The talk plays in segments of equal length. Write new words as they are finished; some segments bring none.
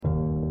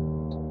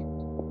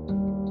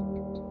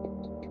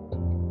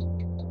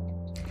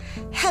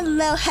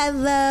Hello,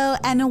 hello,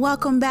 and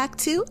welcome back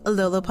to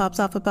Lola Pops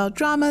Off About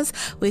Dramas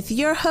with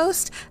your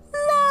host,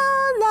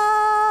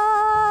 Lola.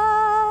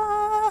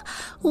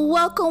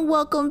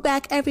 Welcome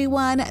back,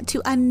 everyone,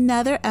 to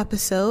another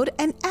episode.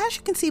 And as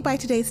you can see by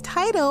today's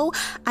title,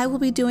 I will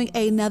be doing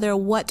another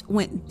What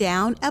Went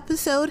Down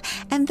episode.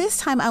 And this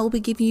time I will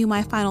be giving you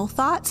my final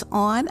thoughts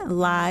on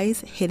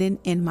Lies Hidden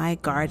in My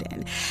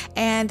Garden.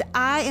 And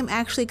I am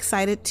actually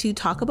excited to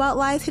talk about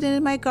Lies Hidden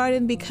in My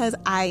Garden because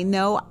I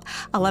know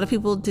a lot of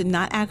people did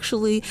not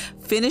actually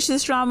finish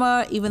this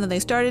drama, even though they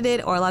started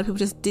it, or a lot of people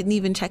just didn't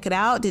even check it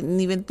out, didn't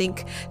even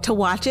think to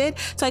watch it.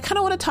 So I kind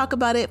of want to talk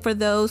about it for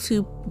those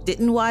who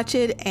didn't watch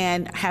it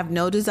and have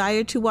no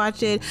desire to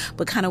watch it,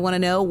 but kind of want to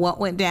know what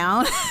went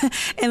down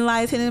in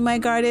Lies Hidden in My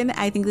Garden.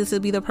 I think this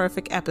would be the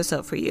perfect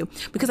episode for you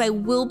because I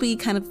will be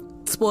kind of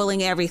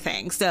spoiling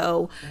everything.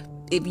 So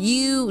if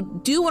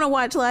you do want to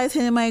watch Lies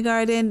Hidden in My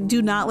Garden,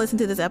 do not listen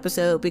to this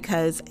episode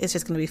because it's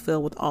just going to be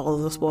filled with all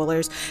of the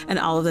spoilers and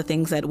all of the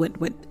things that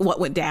what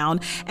went down.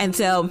 And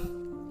so,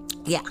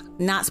 yeah,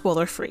 not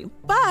spoiler free,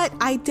 but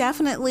I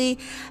definitely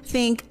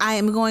think I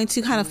am going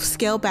to kind of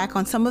scale back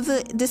on some of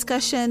the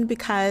discussion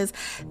because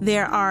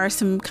there are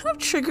some kind of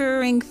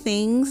triggering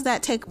things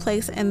that take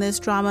place in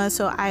this drama.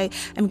 So I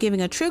am giving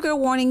a trigger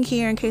warning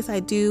here in case I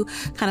do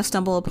kind of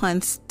stumble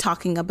upon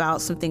talking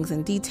about some things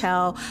in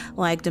detail,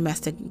 like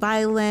domestic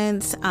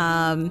violence,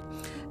 some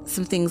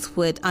things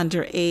with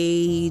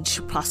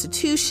underage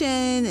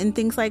prostitution and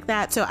things like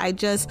that. So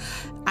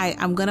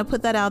I'm going to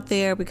put that out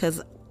there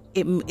because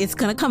it's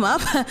going to come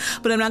up,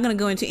 but I'm not going to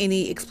go into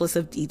any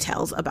explicit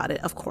details about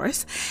it, of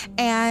course.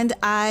 And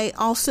I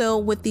also,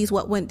 with these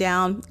What Went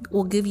Down,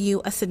 will give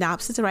you a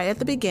synopsis right at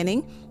the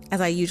beginning, as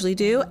I usually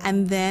do.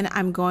 And then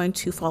I'm going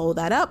to follow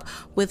that up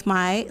with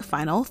my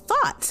final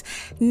thoughts.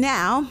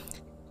 Now,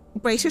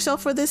 brace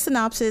yourself for this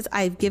synopsis.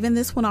 I've given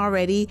this one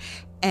already.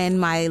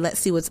 And my Let's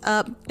See What's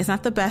Up. It's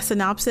not the best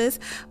synopsis,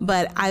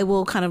 but I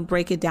will kind of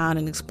break it down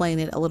and explain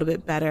it a little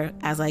bit better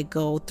as I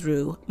go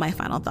through my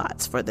final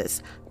thoughts for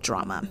this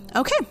drama.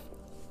 Okay.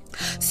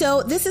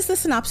 So this is the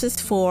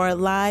synopsis for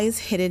Lies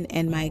Hidden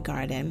in My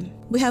Garden.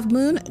 We have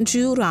Moon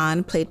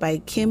Joo-ran, played by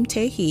Kim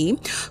Tae-hee,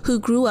 who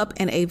grew up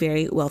in a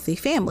very wealthy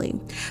family.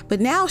 But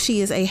now she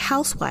is a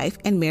housewife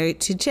and married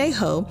to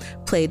Jae-ho,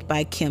 played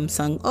by Kim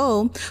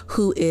Sung-oh,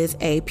 who is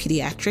a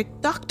pediatric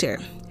doctor.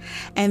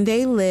 And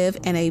they live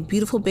in a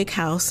beautiful big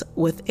house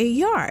with a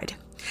yard.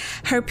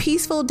 Her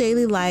peaceful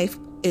daily life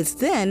is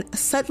then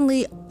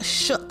suddenly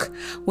shook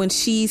when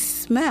she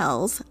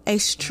smells a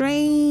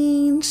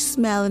strange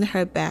smell in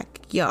her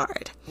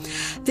backyard.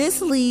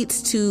 This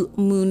leads to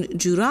Moon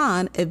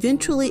Joo-ran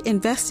eventually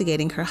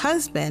investigating her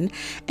husband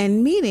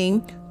and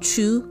meeting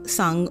Chu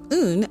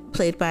Sang-eun,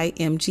 played by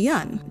Im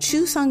Ji-yeon.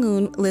 Chu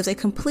Sang-eun lives a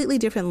completely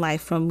different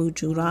life from Moon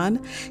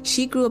Joo-ran.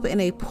 She grew up in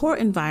a poor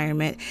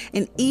environment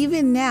and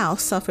even now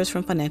suffers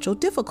from financial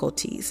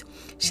difficulties.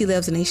 She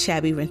lives in a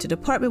shabby rented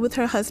apartment with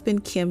her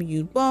husband Kim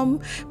Yoo-bum,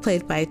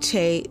 played by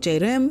Chae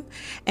Jae-rim,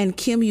 and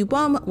Kim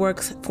Yoo-bum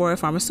works for a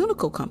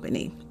pharmaceutical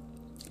company.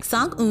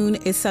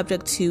 Sang-eun is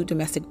subject to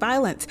domestic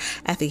violence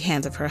at the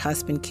hands of her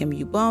husband Kim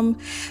Yoo-bum,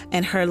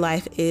 and her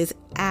life is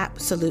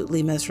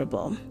absolutely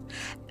miserable.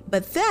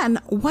 But then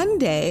one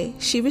day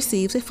she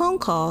receives a phone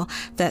call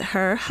that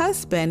her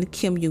husband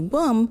Kim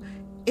Yoo-bum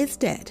is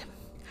dead.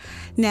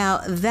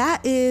 Now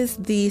that is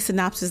the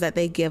synopsis that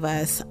they give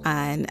us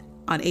on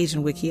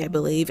Asian Wiki, I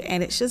believe,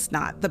 and it's just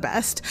not the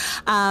best.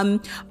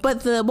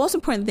 But the most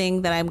important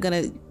thing that I'm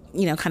going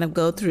to, kind of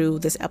go through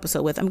this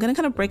episode with, I'm going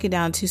to kind of break it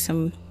down to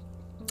some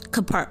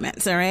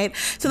compartments. All right.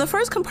 So the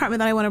first compartment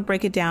that I want to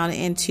break it down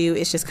into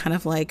is just kind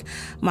of like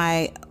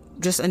my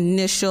just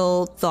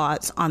initial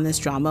thoughts on this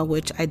drama,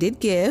 which I did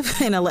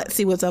give in a Let's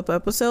See What's Up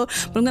episode,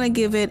 but I'm going to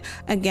give it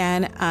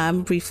again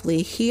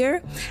briefly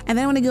here. And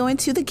then I want to go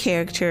into the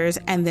characters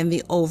and then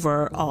the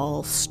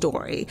overall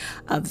story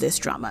of this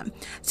drama.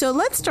 So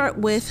let's start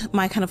with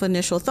my kind of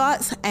initial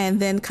thoughts and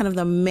then kind of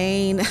the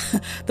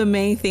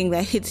main thing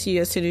that hits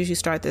you as soon as you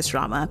start this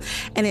drama.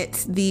 And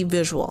it's the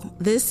visual.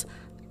 This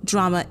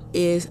drama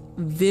is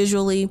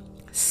visually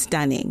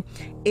stunning.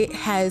 It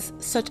has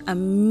such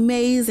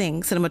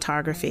amazing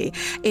cinematography.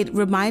 It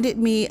reminded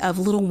me of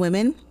Little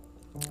Women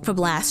from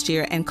last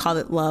year and Call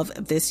It Love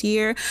this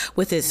year,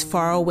 with its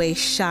faraway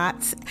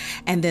shots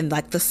and then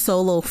like the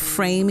solo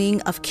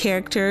framing of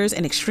characters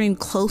and extreme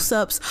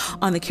close-ups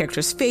on the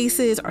characters'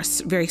 faces or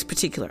very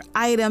particular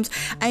items.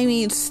 I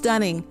mean,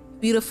 stunning,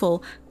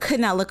 beautiful, could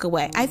not look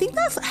away. I think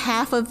that's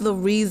half of the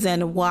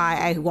reason why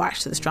I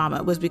watched this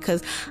drama, was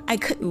because I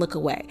couldn't look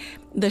away.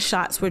 The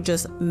shots were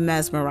just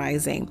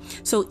mesmerizing.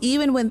 So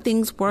even when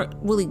things weren't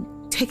really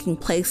taking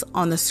place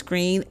on the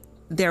screen,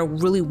 there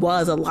really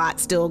was a lot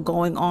still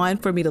going on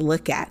for me to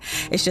look at.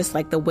 It's just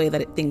like the way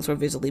that things were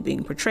visually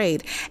being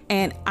portrayed.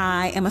 And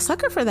I am a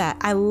sucker for that.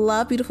 I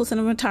love beautiful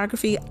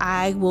cinematography.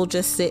 I will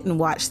just sit and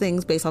watch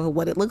things based off of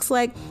what it looks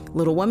like.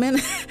 Little Women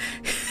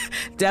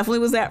definitely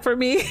was that for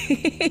me.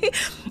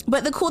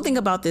 But the cool thing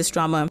about this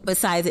drama,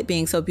 besides it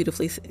being so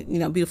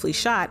beautifully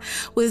shot,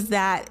 was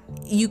that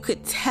you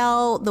could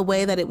tell the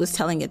way that it was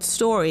telling its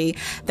story,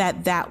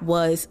 that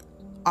was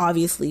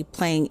obviously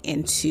playing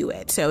into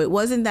it. So it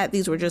wasn't that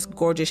these were just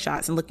gorgeous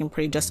shots and looking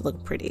pretty just to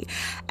look pretty.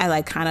 I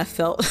like kind of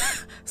felt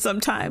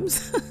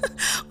sometimes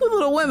with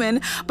Little Women,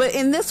 but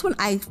in this one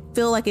I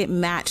feel like it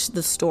matched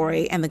the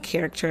story and the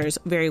characters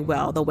very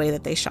well, the way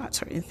that they shot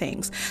certain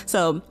things.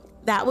 So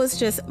that was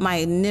just my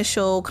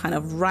initial kind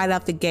of right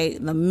out the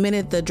gate. The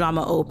minute the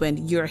drama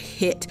opened, you're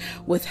hit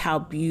with how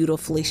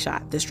beautifully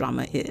shot this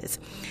drama is.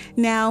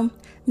 Now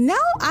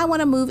I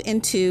want to move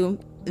into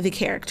the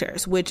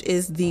characters, which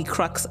is the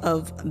crux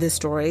of this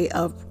story,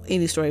 of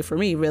any story for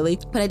me, really.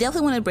 But I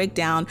definitely want to break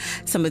down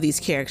some of these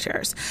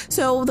characters.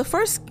 So the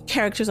first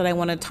characters that I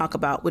want to talk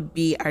about would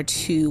be our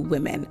two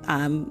women,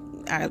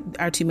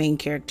 our two main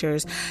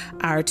characters,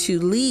 our two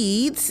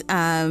leads,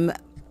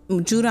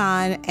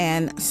 Joo-ran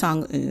and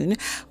Sang-eun.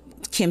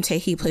 Kim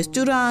Tae-hee plays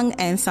Joo-ran,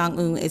 and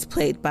Sang-eun is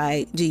played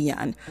by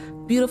Ji-yeon.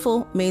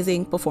 Beautiful,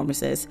 amazing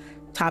performances.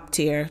 Top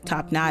tier,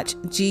 top notch.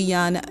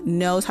 Ji-yeon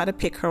knows how to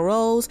pick her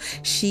roles.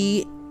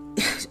 She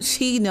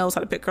knows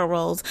how to pick her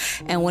roles,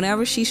 and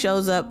whenever she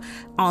shows up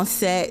on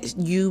set,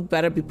 you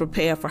better be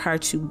prepared for her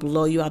to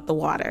blow you out the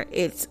water.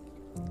 It's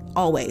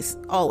always.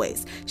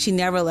 She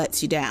never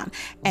lets you down,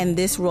 and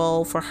this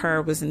role for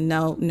her was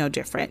no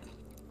different.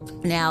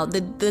 Now,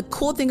 the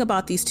cool thing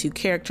about these two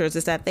characters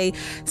is that they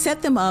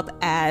set them up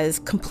as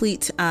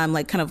complete,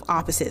 like kind of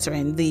opposites or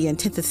in the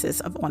antithesis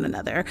of one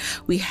another.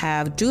 We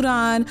have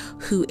Joo-ran,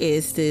 who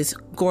is this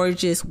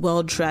gorgeous,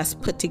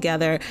 well-dressed,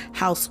 put-together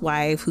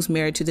housewife who's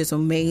married to this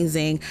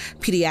amazing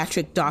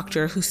pediatric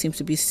doctor who seems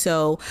to be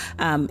so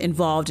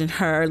involved in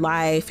her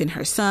life, in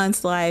her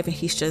son's life, and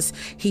he's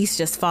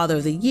just father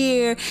of the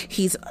year.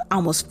 He's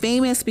almost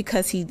famous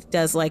because he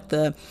does like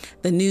the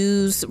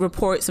news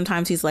report.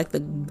 Sometimes he's like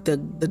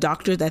the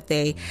doctor that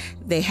they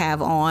have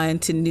on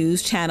to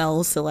news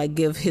channels to like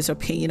give his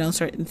opinion on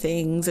certain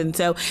things, and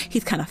so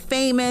he's kind of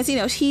famous.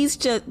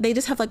 They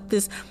just have like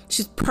this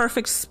just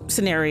perfect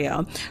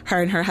scenario,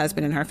 her and her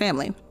husband and her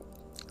family.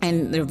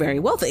 And they're very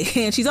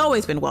wealthy, and she's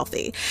always been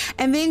wealthy.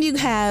 And then you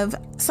have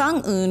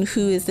Sang-eun,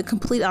 who is the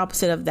complete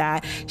opposite of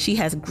that. She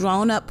has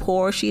grown up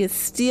poor. She is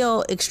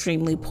still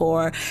extremely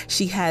poor.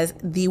 She has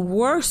the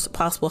worst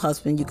possible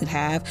husband you could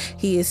have.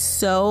 He is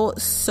so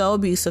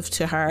abusive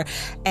to her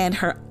and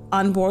her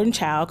unborn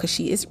child, because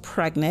she is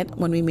pregnant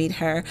when we meet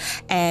her,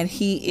 and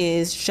he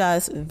is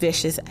just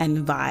vicious and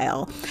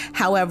vile.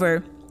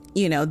 However,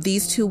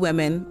 these two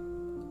women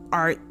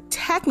are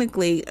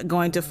technically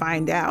going to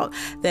find out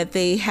that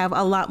they have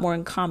a lot more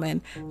in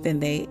common than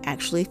they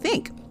actually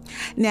think.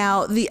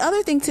 Now, the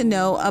other thing to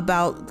know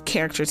about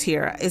characters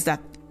here is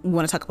that we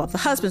want to talk about the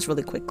husbands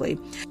really quickly.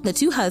 The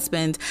two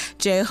husbands,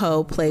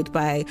 Jae-ho, played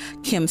by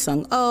Kim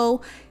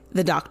Sung-oh,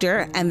 the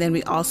doctor, and then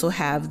we also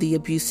have the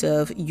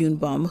abusive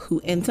Yoon-bum,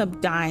 who ends up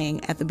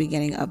dying at the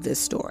beginning of this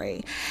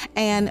story.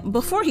 And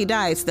before he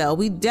dies, though,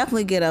 we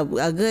definitely get a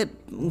good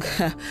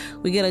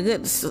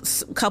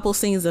couple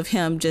scenes of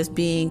him just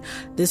being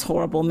this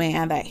horrible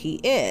man that he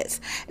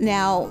is.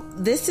 Now,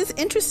 this is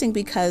interesting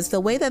because the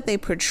way that they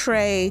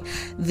portray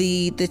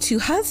the two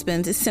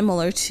husbands is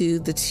similar to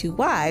the two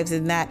wives,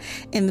 in that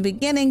in the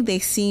beginning they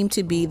seem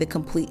to be the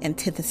complete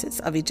antithesis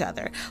of each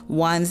other.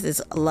 One's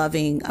this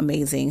loving,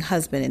 amazing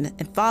husband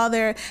and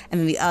father,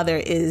 and the other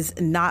is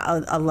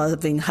not a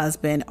loving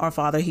husband or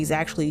father. He's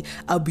actually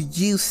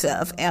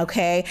abusive.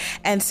 Okay,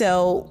 and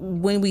so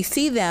when we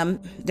see them,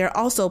 they're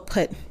also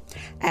put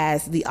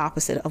as the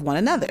opposite of one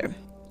another.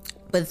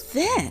 But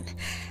then,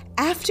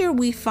 after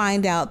we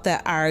find out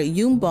that our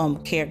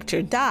Yoon-bum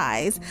character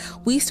dies,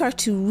 we start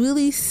to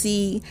really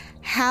see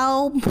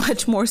how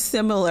much more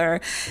similar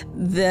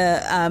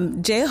the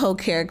Jae-ho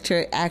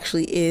character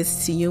actually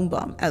is to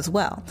Yoon-bum as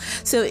well.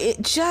 So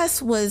it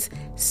just was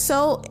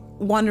so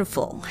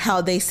wonderful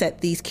how they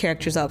set these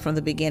characters up from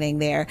the beginning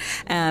there,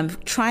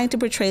 trying to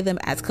portray them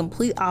as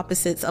complete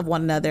opposites of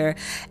one another.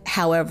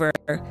 However,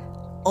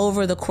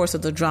 over the course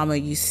of the drama,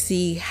 you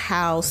see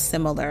how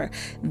similar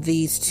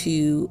these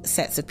two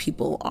sets of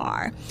people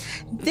are.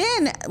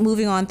 Then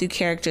moving on through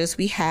characters,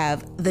 we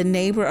have the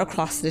neighbor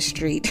across the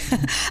street.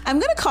 I'm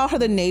going to call her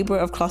the neighbor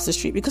across the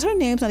street because her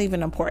name's not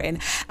even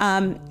important.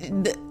 I'm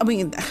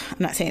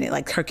not saying it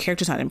like her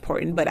character's not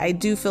important, but I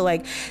do feel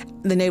like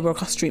the neighbor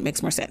across the street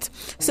makes more sense.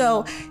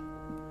 So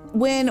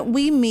when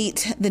we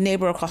meet the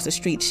neighbor across the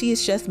street, she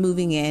is just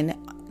moving in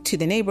to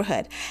the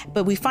neighborhood,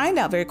 but we find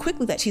out very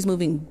quickly that she's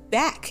moving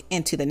back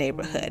into the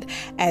neighborhood,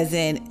 as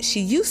in she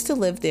used to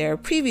live there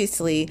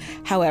previously.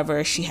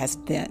 However, she has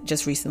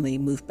just recently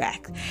moved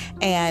back.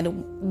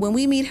 And when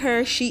we meet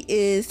her, she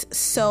is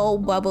so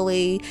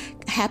bubbly,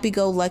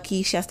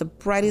 happy-go-lucky. She has the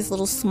brightest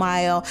little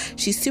smile.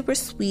 She's super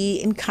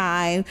sweet and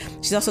kind.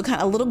 She's also kind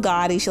of a little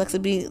gaudy. She likes to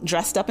be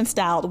dressed up and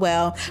styled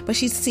well, but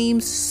she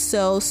seems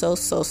so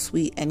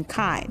sweet and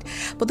kind.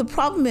 But the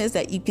problem is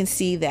that you can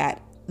see that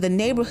the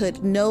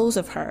neighborhood knows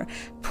of her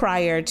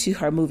prior to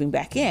her moving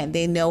back in.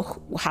 They know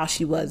how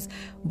she was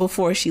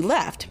before she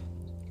left.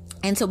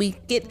 And so we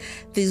get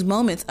these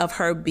moments of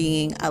her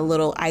being a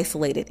little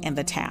isolated in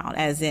the town,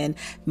 as in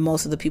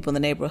most of the people in the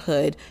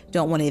neighborhood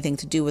don't want anything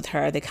to do with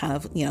her. They kind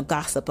of,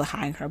 gossip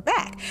behind her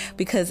back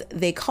because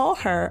they call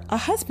her a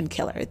husband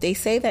killer. They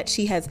say that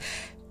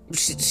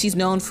she's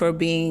known for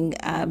being,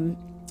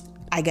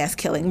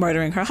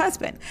 murdering her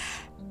husband.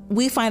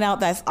 We find out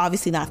that's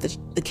obviously not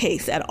the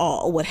case at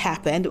all, what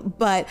happened,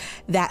 but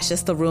that's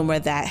just the rumor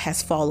that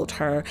has followed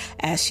her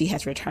as she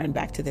has returned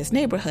back to this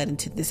neighborhood and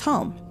to this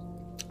home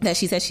that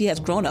she said she has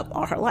grown up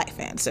all her life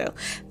in. So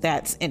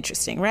that's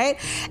interesting, right?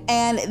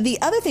 And the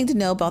other thing to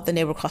know about the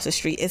neighbor across the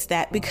street is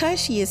that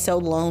because she is so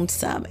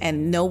lonesome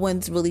and no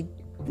one's really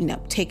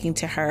taking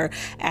to her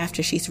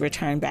after she's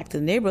returned back to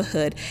the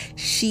neighborhood,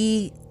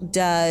 she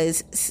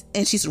does,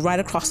 and she's right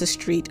across the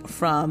street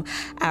from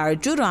our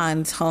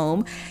Juran's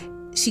home.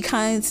 She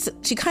kind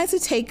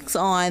of takes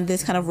on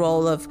this kind of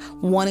role of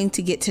wanting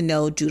to get to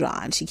know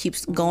Juran. She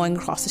keeps going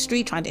across the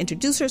street, trying to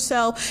introduce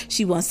herself.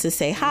 She wants to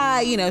say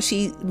hi.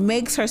 She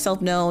makes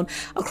herself known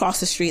across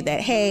the street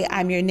that, hey,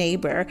 I'm your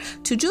neighbor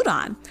to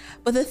Juran.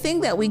 But the thing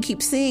that we keep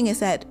seeing is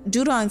that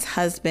Juran's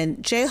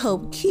husband,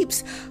 J-Hope,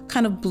 keeps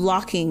kind of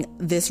blocking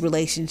this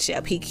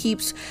relationship. He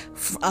keeps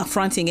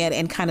fronting it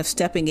and kind of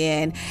stepping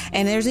in.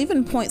 And there's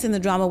even points in the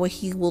drama where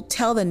he will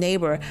tell the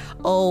neighbor,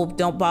 oh,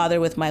 don't bother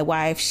with my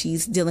wife.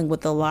 She's dealing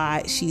with a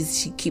lot. She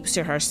keeps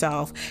to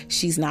herself.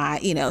 She's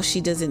not,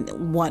 she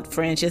doesn't want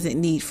friends. She doesn't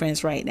need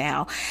friends right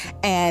now.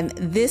 And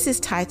this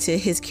is tied to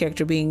his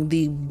character being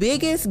the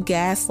biggest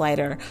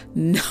gaslighter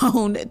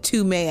known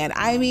to man.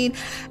 I mean,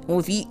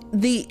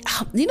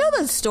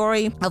 the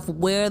story of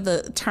where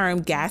the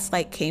term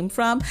gaslight came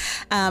from.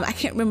 I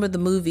can't remember the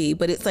movie,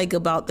 but it's like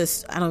about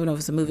this. I don't even know if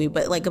it's a movie,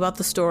 but like about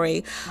the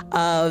story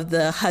of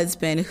the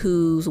husband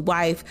whose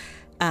wife,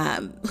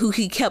 who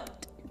he kept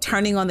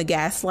turning on the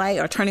gaslight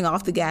or turning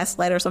off the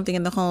gaslight or something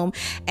in the home,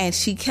 and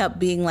she kept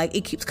being like,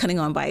 it keeps cutting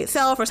on by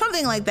itself or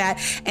something like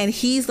that, and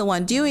he's the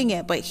one doing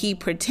it, but he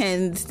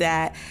pretends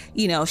that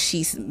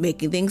she's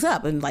making things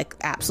up, and like,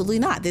 absolutely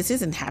not, this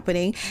isn't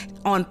happening,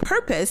 on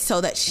purpose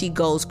so that she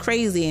goes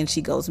crazy and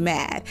she goes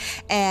mad.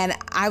 And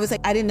I was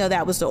like, I didn't know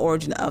that was the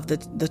origin of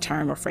the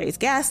term or phrase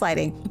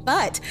gaslighting.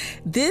 But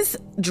this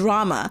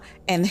drama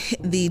and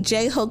the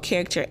J-Hope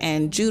character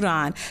and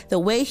Juran, the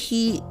way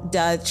he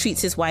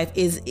treats his wife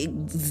is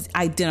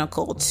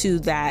identical to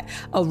that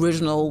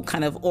original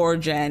kind of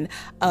origin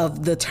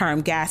of the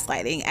term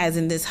gaslighting, as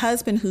in this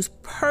husband who's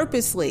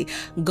purposely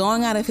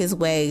going out of his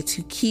way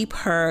to keep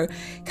her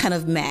kind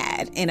of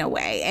mad in a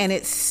way. And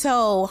it's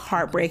so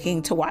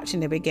heartbreaking to watch in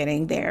the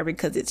beginning there,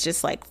 because it's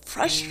just like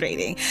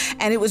frustrating,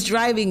 and it was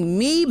driving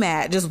me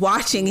mad just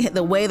watching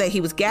the way that he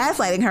was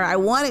gaslighting her. I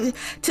wanted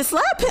to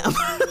slap him.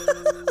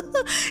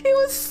 It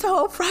was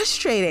so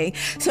frustrating.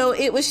 So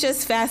it was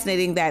just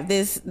fascinating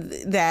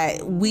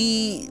that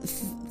we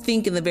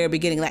think in the very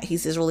beginning that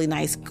he's this really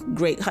nice,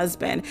 great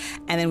husband,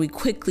 and then we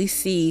quickly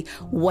see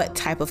what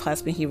type of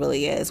husband he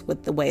really is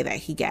with the way that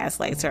he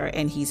gaslights her,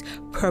 and he's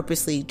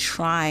purposely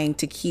trying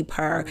to keep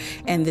her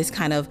in this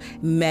kind of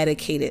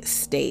medicated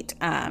state,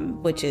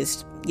 which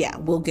is,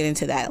 we'll get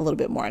into that a little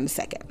bit more in a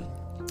second.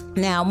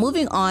 Now,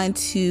 moving on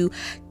to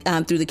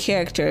through the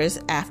characters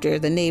after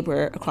the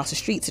neighbor across the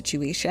street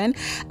situation,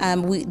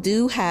 we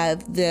do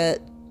have the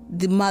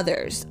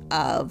mothers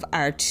of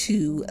our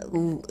two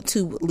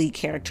lead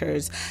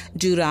characters,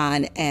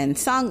 Juran and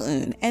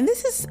Sang-eun. And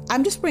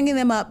I'm just bringing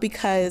them up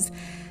because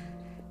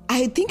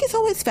I think it's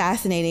always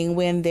fascinating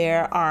when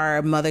there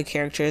are mother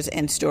characters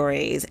in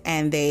stories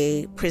and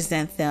they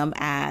present them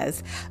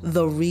as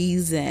the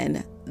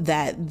reason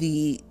that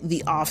the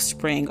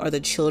offspring or the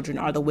children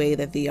are the way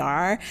that they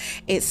are.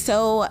 It's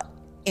so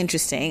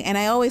interesting, and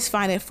I always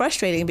find it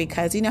frustrating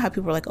because how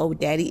people are like, oh,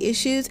 daddy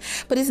issues,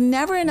 but it's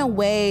never in a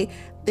way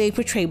they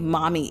portray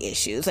mommy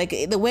issues.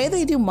 Like the way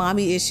they do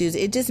mommy issues,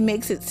 it just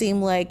makes it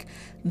seem like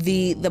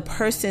the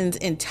person's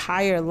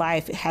entire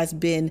life has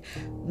been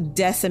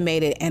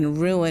decimated and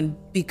ruined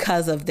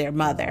because of their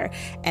mother,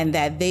 and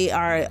that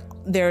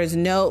there is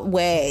no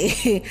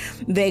way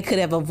they could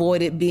have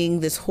avoided being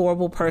this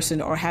horrible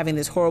person or having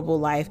this horrible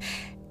life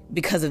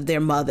because of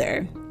their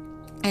mother.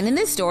 And in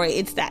this story,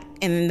 it's that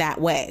in that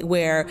way,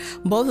 where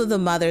both of the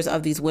mothers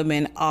of these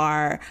women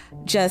are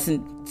just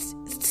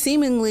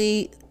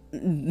seemingly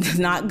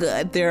not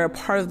good. They're a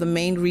part of the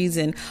main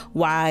reason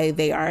why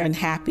they are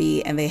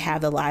unhappy and they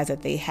have the lives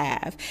that they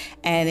have.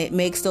 And it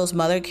makes those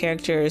mother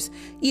characters,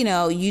 you're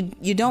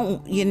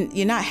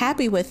not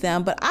happy with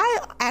them, but I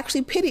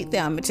actually pitied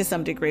them to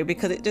some degree,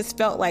 because it just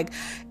felt like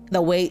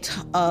the weight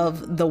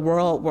of the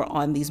world were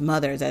on these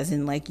mothers, as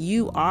in like,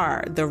 you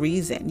are the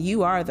reason,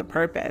 you are the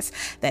purpose,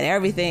 that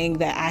everything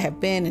that I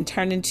have been and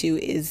turned into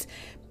is,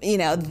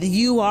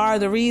 you are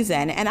the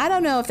reason. And I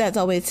don't know if that's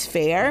always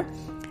fair.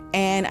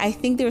 And I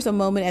think there's a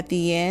moment at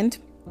the end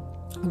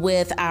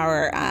with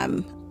our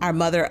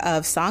mother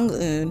of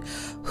Sang-eun,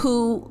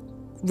 who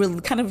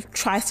kind of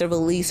tries to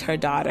release her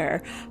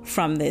daughter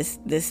from this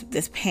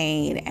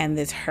pain and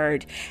this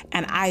hurt.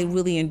 And I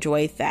really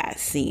enjoyed that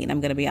scene.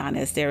 I'm going to be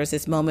honest. There was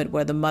this moment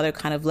where the mother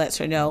kind of lets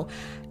her know,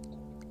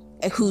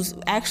 who's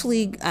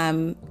actually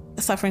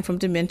suffering from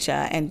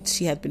dementia, and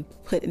she had been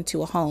put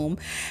into a home.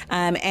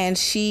 And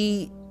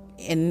she,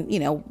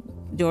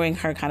 during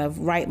her kind of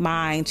right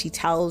mind, she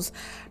tells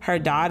her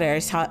daughter,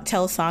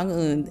 tells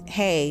Sang-eun,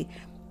 hey,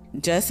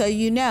 just so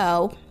you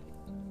know,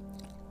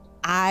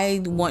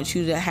 I want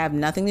you to have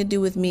nothing to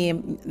do with me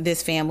and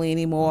this family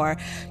anymore.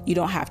 You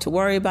don't have to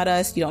worry about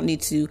us. You don't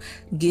need to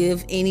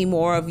give any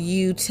more of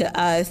you to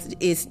us.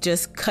 It's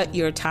just cut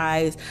your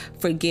ties,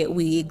 forget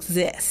we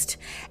exist.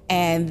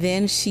 And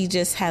then she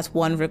just has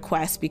one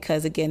request,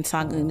 because again,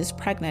 Sang-eun is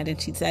pregnant, and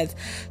she says,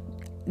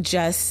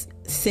 just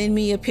send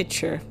me a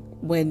picture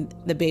when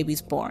the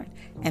baby's born.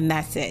 And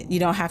that's it. You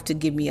don't have to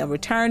give me a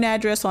return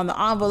address on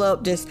the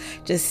envelope. Just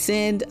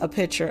send a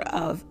picture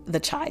of the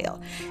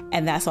child.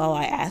 And that's all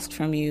I ask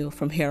from you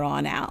from here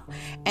on out.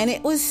 And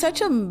it was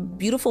such a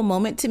beautiful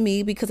moment to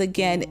me, because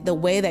again, the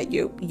way that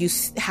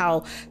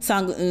how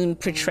Sang-eun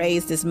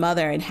portrays this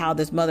mother, and how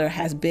this mother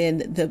has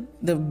been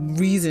the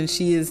reason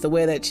she is the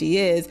way that she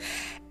is,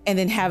 and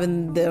then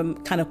having them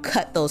kind of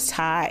cut those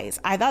ties.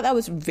 I thought that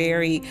was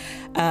very,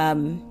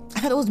 I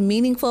thought it was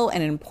meaningful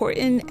and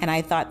important. And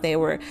I thought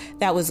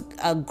that was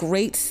a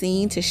great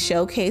scene to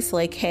showcase,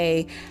 like,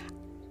 hey,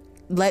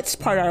 let's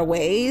part our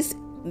ways.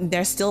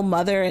 They're still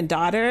mother and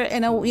daughter,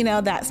 and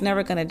that's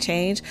never going to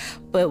change.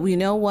 But you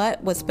know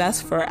what's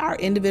best for our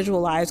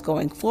individual lives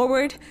going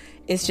forward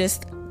is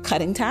just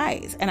cutting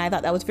ties. And I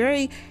thought that was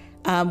very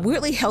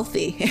weirdly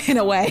healthy in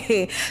a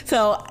way.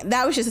 So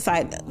that was just a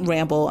side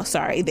ramble.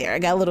 Sorry there. I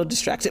got a little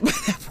distracted by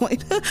that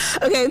point.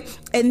 Okay.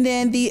 And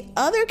then the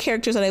other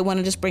characters that I want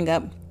to just bring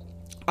up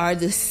are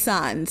the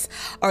sons,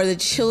 or the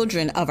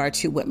children of our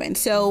two women.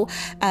 So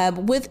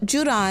with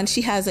Juran,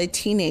 she has a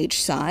teenage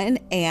son,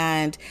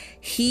 and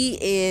he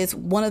is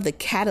one of the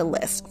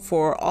catalysts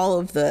for all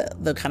of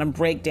the kind of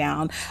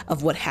breakdown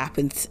of what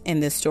happens in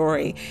this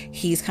story.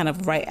 He's kind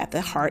of right at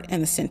the heart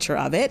and the center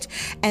of it.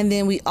 And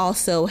then we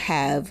also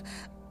have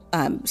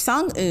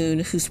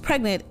Sang-eun, who's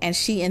pregnant, and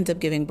she ends up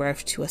giving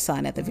birth to a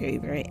son at the very,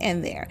 very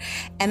end there.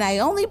 And I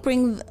only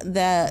bring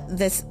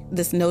this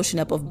notion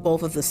up of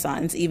both of the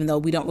sons, even though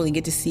we don't really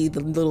get to see the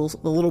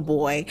little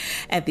boy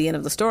at the end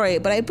of the story.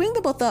 But I bring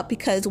them both up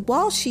because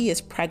while Sang-eun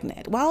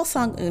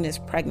is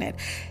pregnant,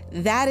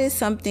 that is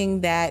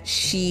something that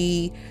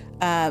she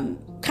kind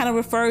of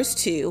refers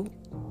to.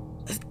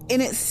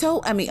 And it's so,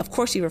 of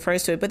course she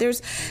refers to it, but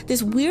there's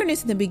this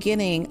weirdness in the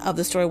beginning of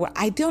the story where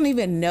I don't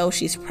even know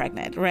she's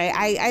pregnant, right?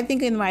 I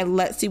think in my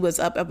Let's See What's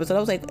Up episode, I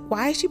was like,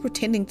 why is she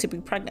pretending to be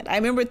pregnant? I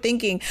remember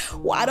thinking,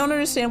 well, I don't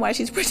understand why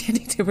she's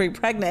pretending to be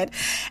pregnant.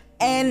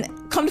 And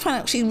come to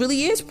find out, she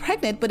really is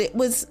pregnant, but it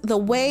was the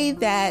way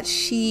that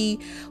she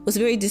was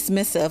very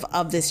dismissive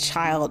of this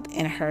child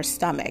in her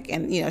stomach.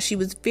 And, she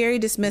was very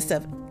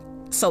dismissive,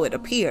 so it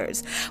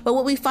appears. But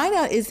what we find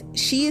out is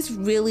she is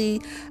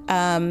really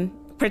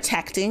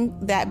protecting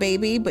that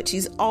baby, but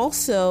she's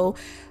also,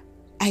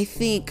 I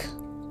think,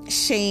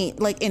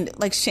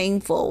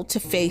 shameful to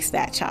face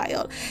that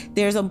child.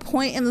 There's a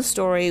point in the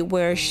story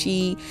where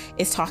she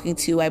is talking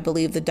to, I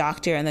believe, the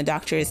doctor, and the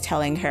doctor is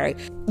telling her,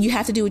 you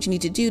have to do what you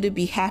need to do to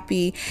be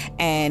happy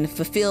and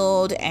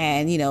fulfilled,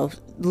 and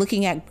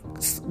looking at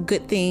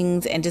good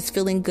things and just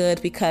feeling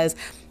good, because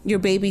your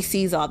baby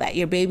sees all that.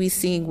 Your baby's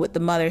seeing what the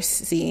mother's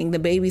seeing. The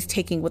baby's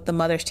taking what the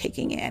mother's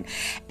taking in.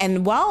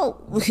 And while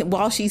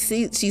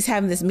she's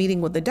having this meeting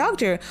with the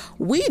doctor,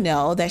 we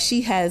know that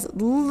she has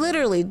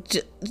literally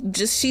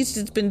she's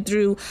just been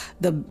through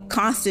the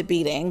constant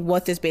beating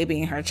with this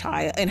baby in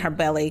her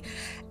belly.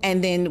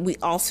 And then we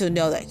also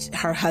know that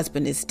her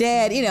husband is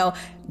dead.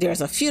 There's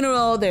a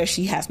funeral there.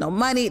 She has no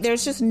money.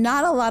 There's just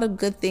not a lot of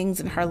good things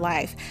in her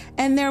life.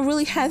 And there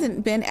really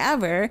hasn't been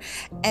ever.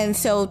 And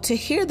so to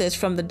hear this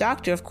from the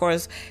doctor, of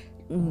course,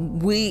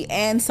 we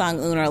and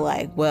Sang-eun are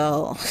like,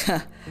 well,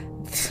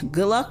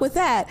 good luck with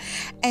that.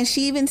 And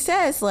she even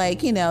says,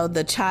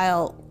 the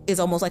child is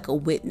almost like a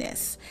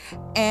witness.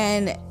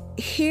 And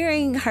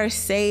hearing her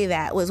say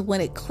that was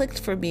when it clicked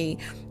for me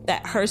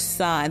that her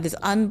son, this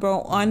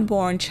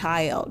unborn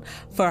child,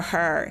 for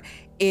her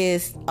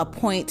is a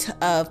point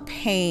of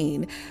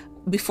pain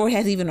before he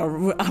has even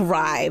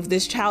arrived.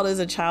 This child is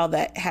a child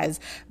that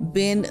has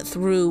been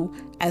through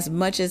as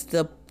much as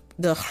the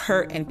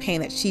hurt and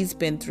pain that she's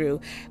been through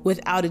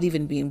without it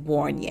even being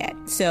born yet.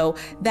 So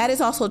that is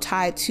also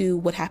tied to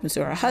what happens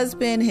to her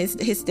husband,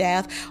 his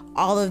death,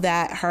 all of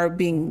that, her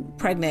being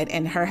pregnant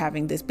and her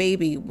having this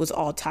baby was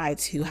all tied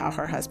to how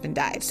her husband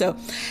died. So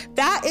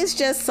that is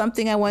just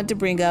something I wanted to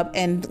bring up,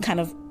 and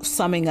kind of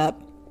summing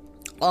up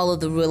all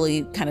of the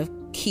really kind of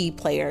key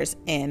players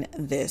in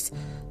this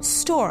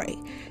story.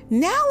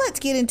 Now let's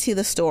get into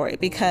the story,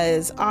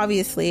 because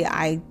obviously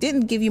I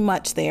didn't give you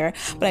much there,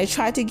 but I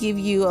tried to give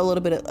you a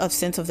little bit of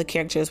sense of the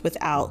characters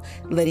without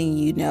letting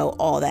you know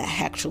all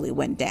that actually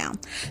went down.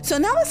 So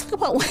now let's talk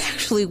about what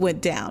actually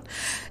went down.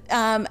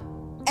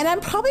 And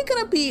I'm probably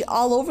going to be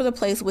all over the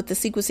place with the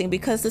sequencing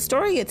because the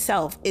story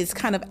itself is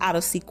kind of out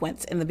of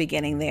sequence in the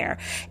beginning there.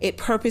 It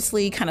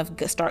purposely kind of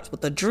starts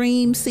with a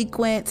dream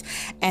sequence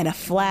and a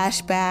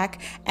flashback,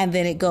 and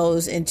then it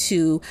goes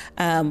into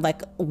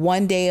like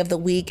one day of the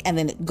week, and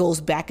then it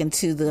goes back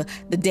into the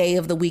day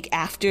of the week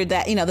after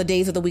that, the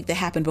days of the week that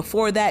happened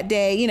before that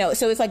day,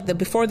 so it's like the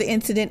before the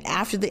incident,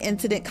 after the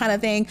incident kind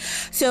of thing.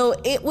 So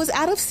it was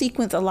out of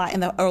sequence a lot in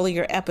the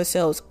earlier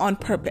episodes on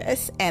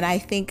purpose. And I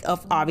think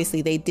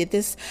obviously they did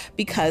this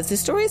because the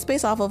story is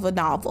based off of a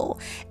novel,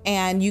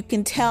 and you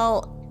can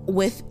tell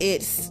with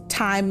its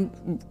time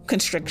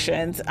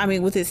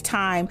with its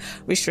time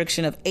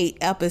restriction of 8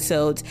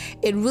 episodes,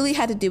 it really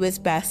had to do its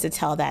best to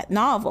tell that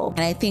novel.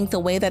 And I think the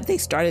way that they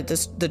started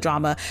the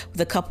drama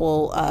with a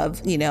couple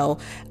of,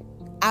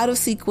 out of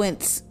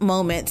sequence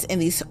moments in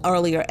these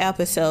earlier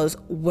episodes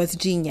was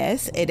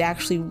genius. It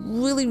actually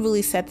really,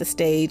 really set the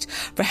stage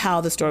for how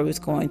the story was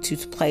going to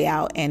play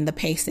out and the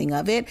pacing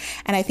of it.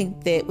 And I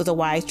think that it was a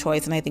wise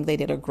choice, and I think they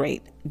did a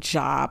great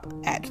job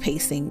at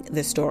pacing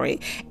the story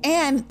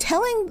and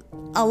telling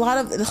a lot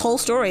of the whole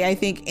story, I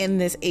think, in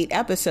this 8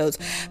 episodes,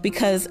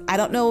 because I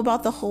don't know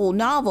about the whole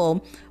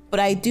novel, but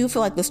I do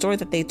feel like the story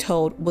that they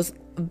told was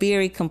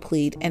very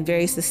complete and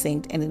very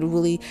succinct, and it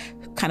really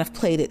kind of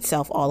played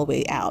itself all the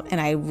way out.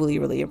 And I really,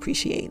 really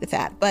appreciated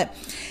that. But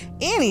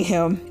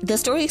anywho, the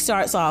story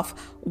starts off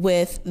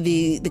with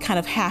the kind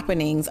of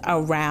happenings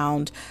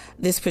around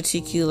this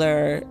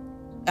particular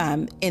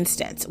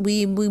instance.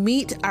 We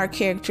meet our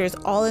characters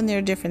all in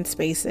their different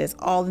spaces,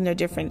 all in their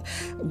different,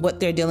 what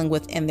they're dealing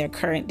with in their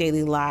current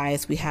daily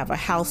lives. We have a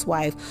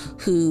housewife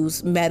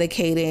who's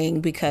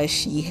medicating because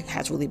she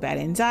has really bad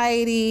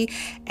anxiety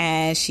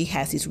and she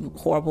has these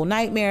horrible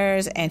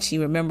nightmares, and she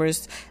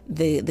remembers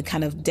the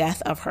kind of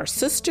death of her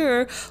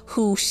sister,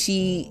 who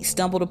she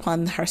stumbled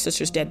upon her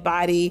sister's dead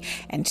body,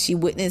 and she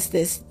witnessed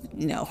this,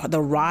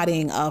 the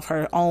rotting of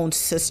her own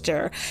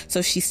sister.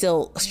 So she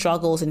still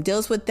struggles and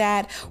deals with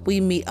that. We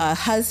meet a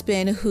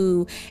husband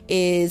who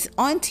is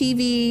on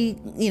TV,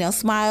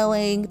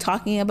 smiling,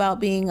 talking about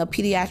being a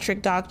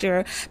pediatric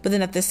doctor, but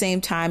then at the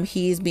same time,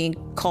 he's being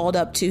called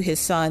up to his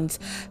son's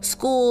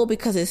school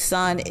because his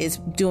son is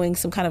doing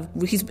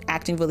he's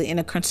acting really in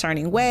a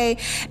concerning way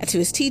to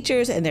his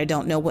teachers, and they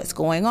don't know what's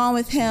going on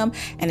with him.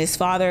 And his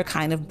father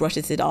kind of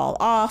brushes it all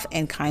off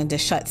and kind of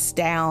shuts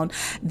down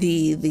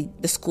the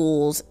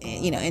school's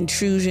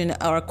intrusion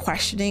or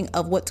questioning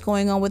of what's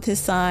going on with his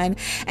son.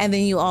 And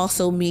then you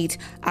also meet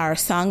our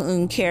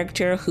Sang-eun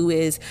character, who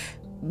is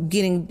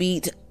getting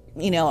beat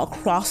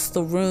across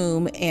the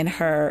room in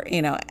her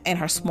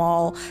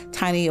small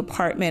tiny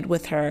apartment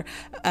with her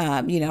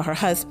her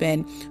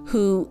husband,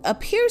 who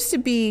appears to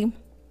be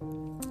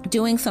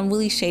doing some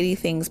really shady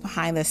things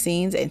behind the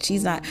scenes, and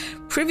she's not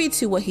privy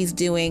to what he's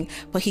doing,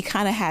 but he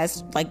kind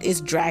of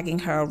is dragging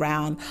her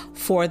around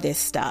for this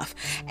stuff.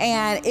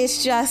 And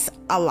it's just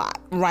a lot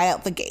right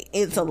out the gate.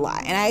 It's a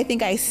lot. And I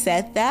think I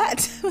said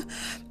that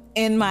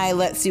in my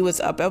Let's See What's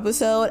Up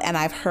episode, and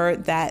I've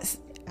heard that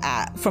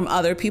from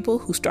other people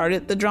who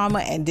started the drama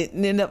and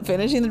didn't end up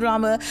finishing the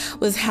drama,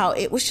 was how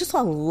it was just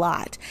a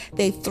lot.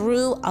 They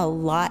threw a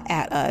lot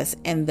at us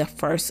in the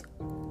first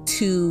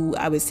 2,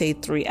 I would say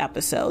 3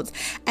 episodes.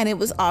 And it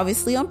was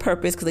obviously on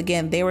purpose, because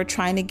again, they were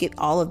trying to get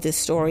all of this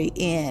story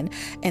in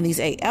these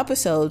 8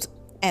 episodes.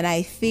 And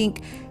I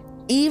think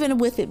even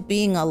with it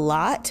being a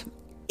lot,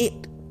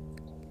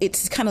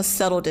 it's kind of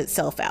settled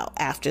itself out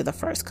after the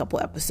first couple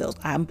episodes.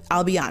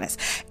 I'll be honest,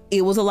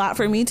 it was a lot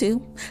for me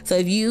too. So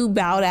if you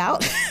bowed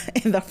out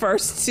in the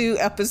first 2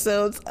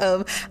 episodes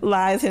of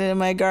Lies Hidden in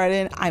My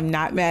Garden, I'm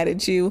not mad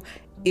at you.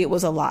 It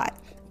was a lot.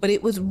 But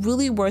it was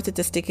really worth it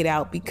to stick it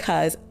out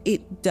because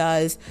it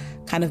does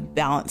kind of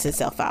balance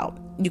itself out.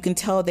 You can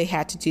tell they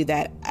had to do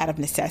that out of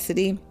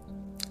necessity.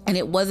 And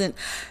it wasn't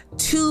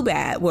too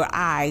bad where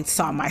I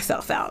saw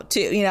myself out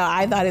too.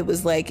 I thought it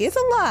was it's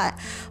a lot,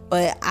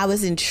 but I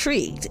was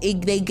intrigued.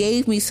 They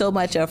gave me so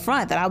much up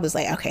front that I was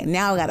like, okay,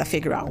 now I got to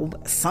figure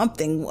out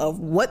something of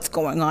what's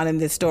going on in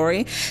this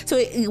story. So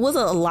it was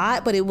a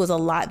lot, but it was a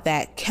lot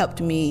that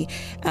kept me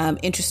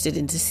interested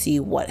in to see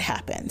what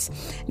happens.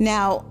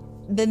 Now,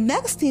 the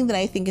next thing that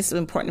I think is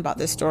important about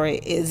this story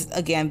is,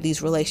 again,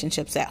 these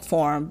relationships that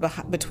form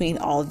between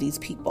all of these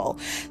people.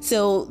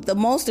 So the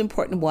most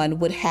important one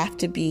would have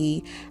to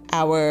be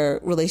our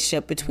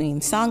relationship between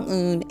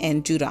Sang-eun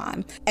and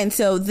Juran. And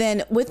so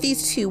then with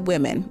these 2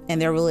 women and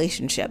their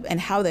relationship and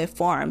how they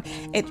form,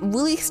 it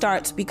really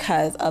starts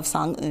because of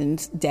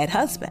Sang-eun's dead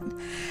husband.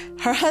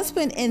 Her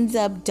husband ends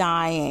up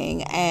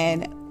dying,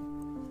 and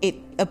it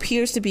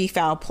appears to be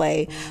foul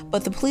play,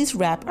 but the police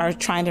are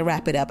trying to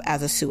wrap it up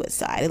as a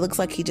suicide. It looks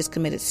like he just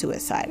committed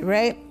suicide,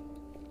 right?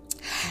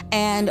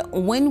 And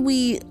when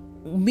we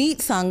meet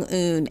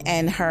Sang-eun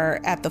and her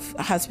at the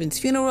husband's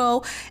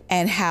funeral,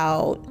 and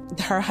how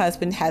her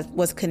husband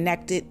was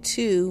connected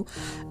to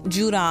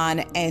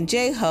Juran and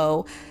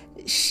Jae-ho,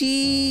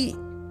 she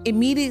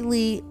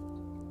immediately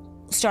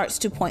starts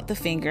to point the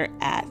finger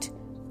at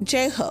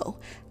Jae-ho.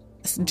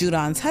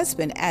 Judon's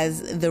husband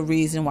as the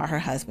reason why her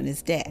husband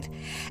is dead.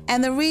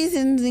 And the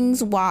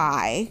reasons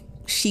why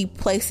she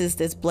places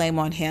this blame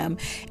on him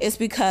is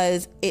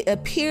because it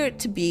appeared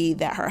to be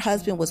that her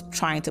husband was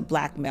trying to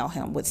blackmail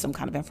him with some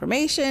kind of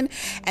information.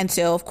 And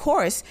so, of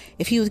course,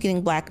 if he was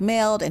getting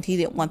blackmailed and he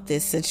didn't want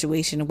this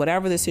situation,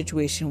 whatever the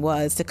situation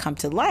was, to come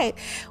to light,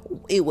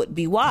 it would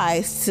be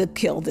wise to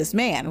kill this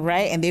man,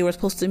 right? And they were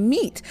supposed to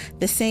meet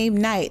the same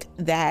night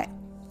that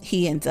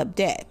he ends up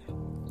dead.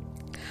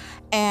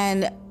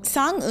 And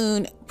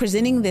Sang-eun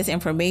presenting this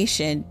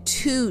information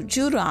to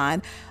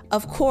Judon,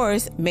 of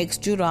course, makes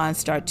Judon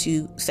start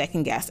to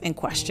second guess and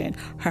question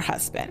her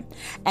husband.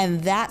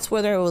 And that's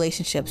where their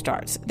relationship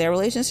starts. Their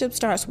relationship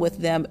starts with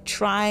them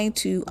trying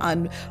to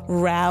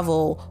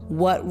unravel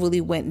what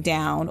really went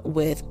down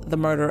with the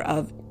murder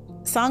of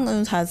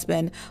Sang-eun's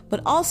husband,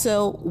 but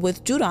also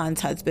with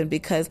Judon's husband,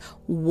 because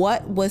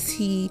what was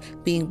he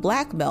being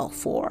blackmailed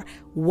for?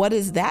 What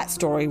is that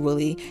story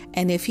really?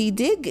 And if he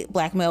did get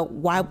blackmailed,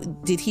 why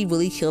did he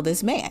really kill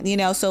this man?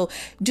 So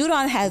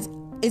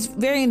Judon is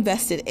very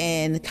invested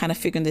in kind of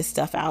figuring this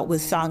stuff out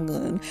with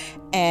Sang-eun.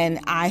 And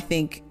I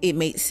think it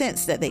made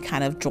sense that they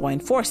kind of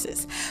joined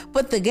forces.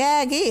 But the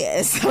gag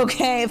is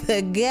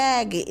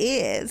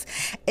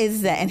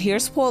that, and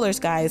here's spoilers,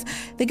 guys.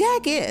 The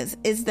gag is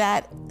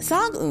that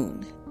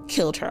Sang-eun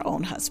killed her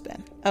own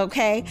husband.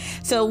 Okay,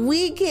 so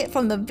we get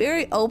from the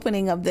very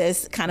opening of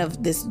this kind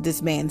of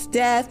this man's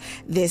death,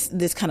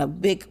 this kind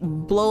of big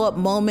blow up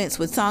moments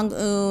with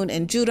Sang-eun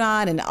and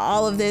Judon and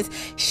all of this.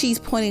 She's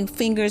pointing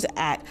fingers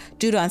at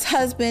Judon's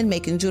husband,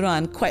 making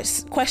Judon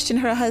question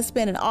her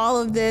husband, and all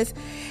of this.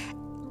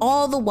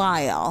 All the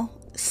while,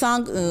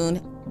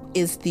 Sang-eun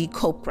is the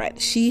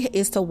culprit. She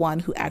is the one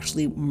who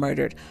actually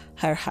murdered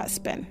her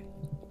husband.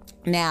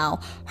 Now,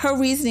 her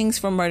reasonings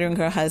for murdering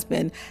her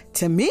husband,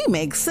 to me,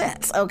 make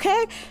sense,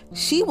 okay?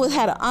 She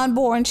had an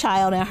unborn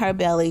child in her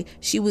belly.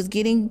 She was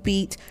getting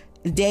beat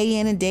day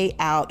in and day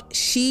out.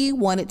 She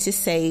wanted to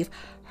save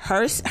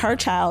her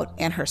child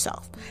and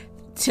herself.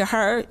 To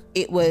her,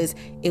 it was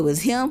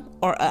him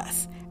or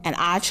us. And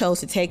I chose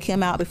to take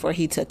him out before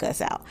he took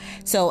us out.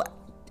 So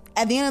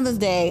at the end of the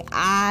day,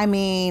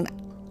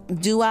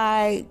 do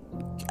I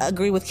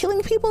agree with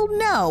killing people?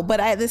 No. But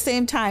at the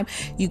same time,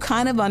 you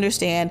kind of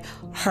understand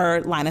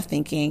her line of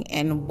thinking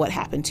and what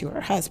happened to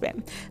her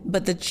husband.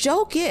 But the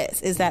joke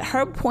is that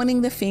her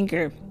pointing the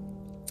finger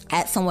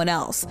at someone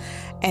else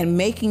and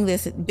making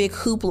this big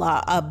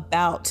hoopla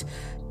about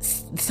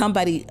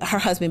her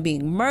husband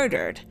being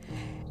murdered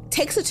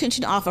takes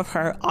attention off of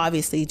her,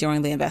 obviously,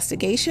 during the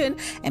investigation,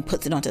 and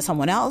puts it onto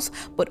someone else.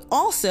 But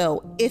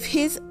also, if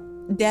his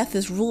death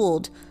is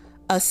ruled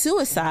a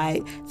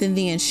suicide, then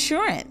the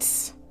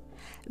insurance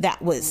that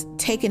was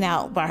taken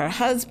out by her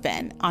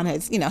husband on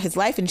his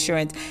life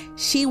insurance,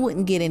 she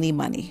wouldn't get any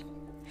money.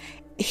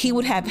 He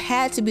would have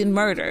had to be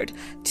murdered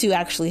to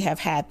actually have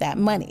had that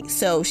money.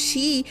 So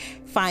she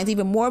finds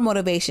even more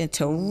motivation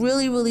to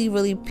really, really,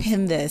 really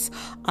pin this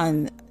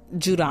on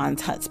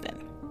Judon's husband.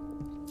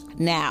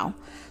 Now,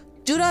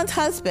 Judon's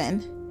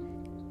husband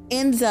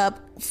ends up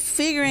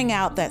figuring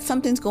out that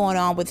something's going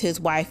on with his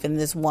wife and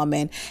this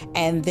woman,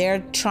 and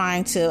they're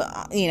trying to,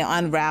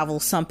 unravel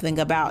something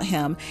about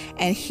him.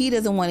 And he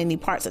doesn't want any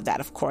parts of that,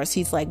 of course.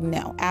 He's like,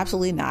 no,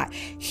 absolutely not.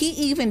 He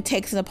even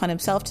takes it upon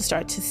himself to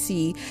start to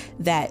see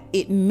that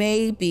it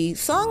may be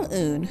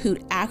Sang-eun who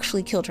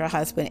actually killed her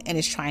husband and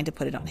is trying to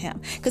put it on him.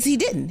 Because he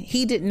didn't.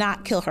 He did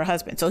not kill her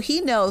husband. So he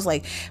knows,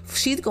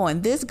 she's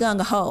going this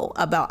gung-ho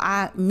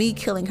about me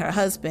killing her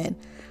husband,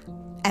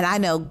 and I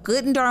know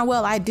good and darn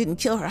well I didn't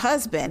kill her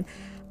husband.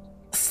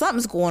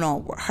 Something's going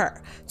on with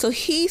her. So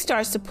he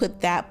starts to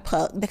put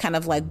the kind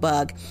of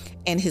bug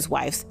in his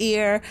wife's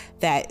ear,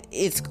 that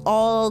it's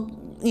all,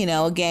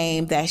 a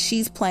game that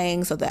she's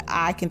playing so that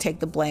I can take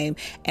the blame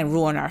and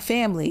ruin our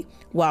family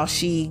while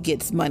she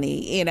gets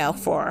money,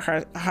 for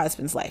her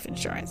husband's life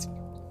insurance.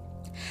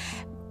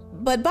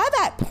 But by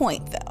that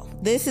point, though,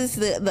 this is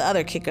the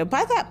other kicker.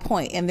 By that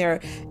point in their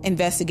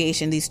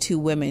investigation, these two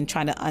women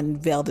trying to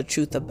unveil the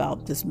truth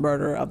about this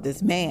murder of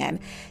this man,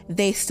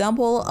 they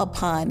stumble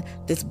upon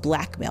this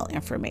blackmail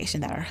information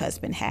that her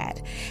husband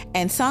had.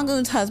 And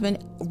Sang-eun's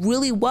husband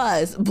really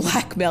was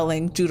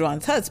blackmailing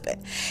Judon's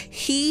husband.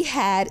 He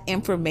had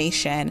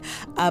information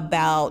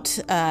about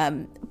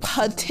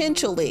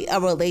potentially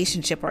a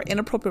relationship or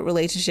inappropriate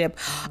relationship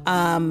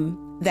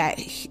that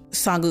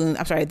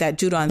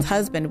Judon's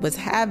husband was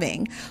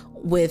having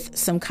with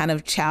some kind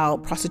of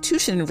child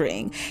prostitution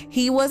ring.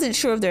 He wasn't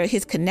sure of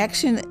his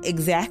connection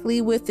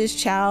exactly with this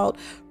child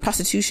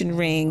prostitution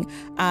ring,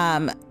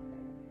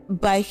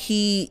 but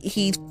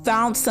he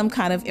found some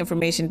kind of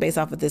information based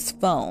off of this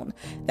phone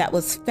that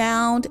was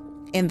found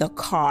in the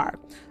car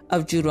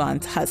of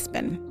Judon's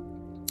husband.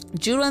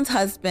 Judon's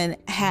husband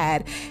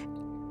had,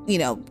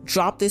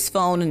 dropped this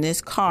phone in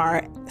this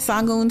car.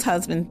 Sang-eun's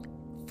husband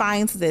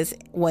finds this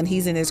when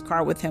he's in his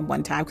car with him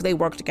one time, because they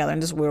work together in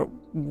this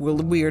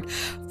weird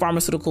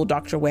pharmaceutical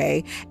doctor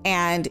way.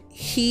 And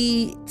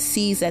he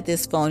sees that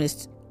this phone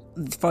is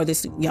for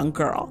this young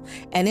girl.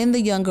 And in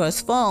the young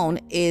girl's phone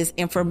is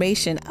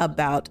information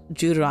about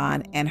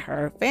Juron and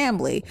her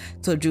family.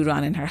 So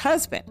Juron and her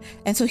husband.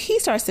 And so he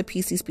starts to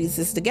piece these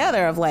pieces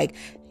together of like,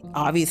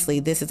 obviously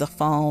this is a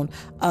phone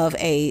of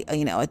a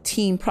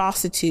teen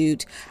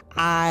prostitute.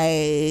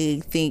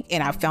 I think,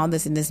 and I found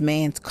this in this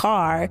man's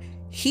car.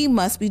 He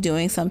must be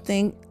doing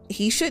something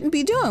he shouldn't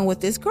be doing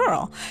with this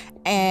girl.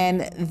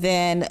 And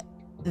then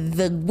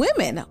the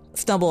women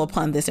stumble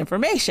upon this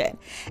information.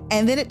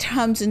 And then it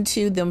comes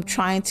into them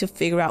trying to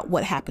figure out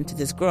what happened to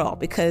this girl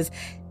because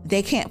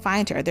they can't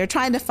find her. They're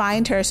trying to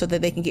find her so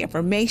that they can get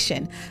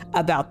information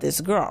about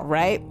this girl,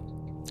 right?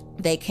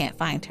 They can't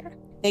find her.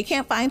 They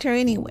can't find her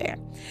anywhere.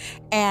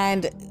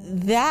 And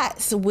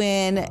that's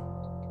when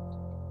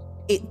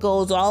it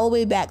goes all the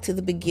way back to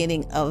the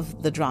beginning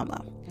of the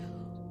drama.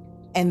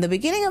 And the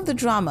beginning of the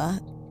drama,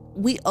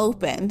 we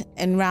opened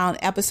in around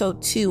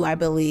episode 2, I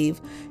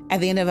believe, at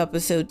the end of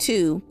episode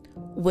 2,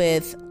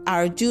 with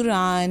our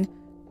Juron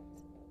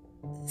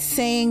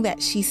saying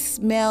that she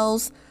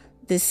smells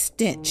the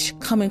stench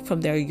coming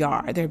from their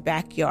yard, their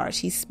backyard.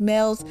 She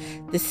smells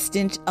the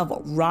stench of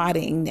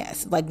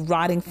rottingness, like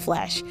rotting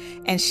flesh.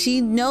 And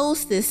she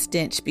knows this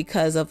stench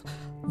because of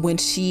when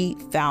she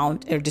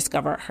found or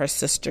discovered her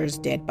sister's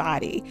dead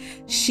body.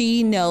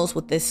 She knows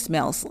what this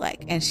smells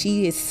like, and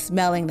she is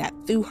smelling that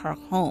through her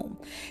home.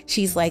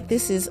 She's like,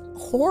 this is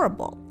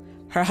horrible.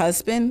 Her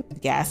husband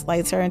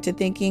gaslights her into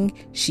thinking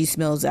she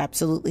smells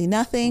absolutely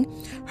nothing.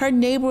 Her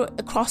neighbor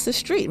across the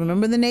street,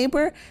 remember the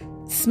neighbor,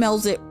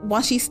 smells it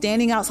while she's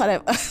standing outside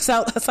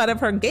of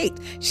her gate.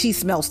 She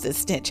smells this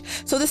stench.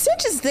 So the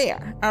stench is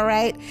there, all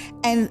right?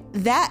 And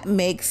that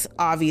makes,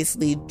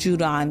 obviously,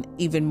 Juron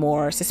even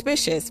more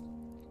suspicious.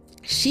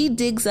 She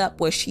digs up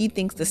where she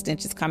thinks the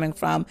stench is coming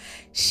from.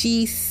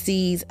 She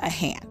sees a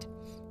hand.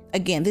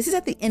 Again, this is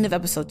at the end of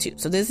episode 2,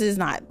 so this is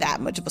not that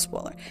much of a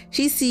spoiler.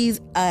 She sees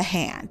a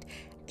hand.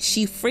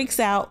 She freaks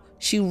out.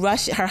 She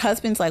rushes. Her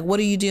husband's like, what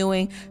are you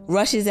doing?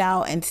 Rushes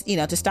out and,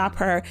 to stop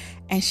her.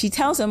 And she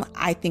tells him,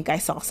 I think I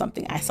saw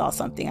something. I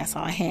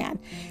saw a hand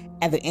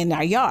in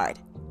our yard.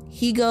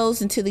 He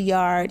goes into the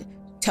yard,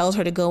 tells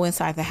her to go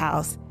inside the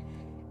house,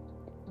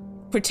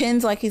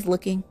 pretends like he's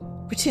looking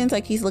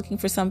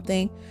for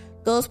something,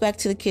 goes back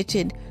to the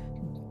kitchen,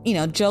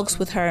 jokes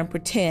with her and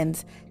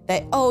pretends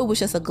that, it was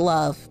just a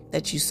glove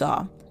that you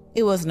saw.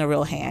 It wasn't a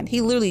real hand.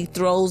 He literally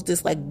throws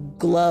this like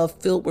glove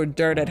filled with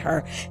dirt at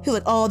her. He's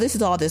like, this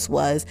is all this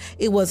was.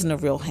 It wasn't a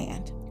real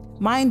hand.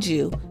 Mind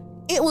you,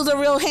 it was a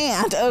real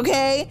hand,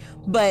 okay?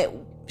 But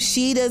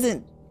she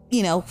doesn't,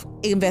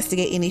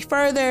 investigate any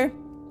further.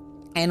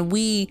 And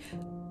we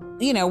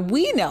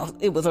know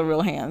it was a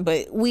real hand,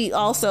 but we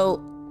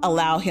also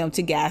allow him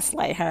to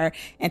gaslight her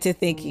into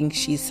thinking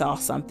she saw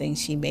something,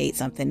 she made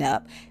something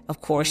up.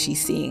 Of course,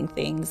 she's seeing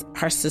things.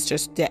 Her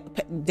sister's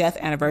death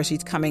anniversary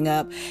is coming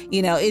up.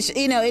 He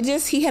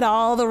had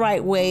all the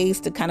right ways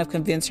to kind of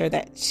convince her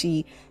that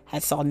she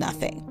had saw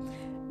nothing.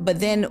 But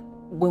then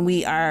when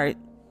we are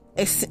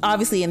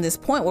obviously in this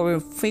point where we're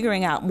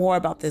figuring out more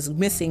about this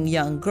missing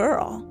young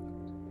girl,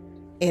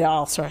 it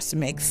all starts to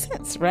make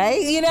sense,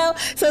 right?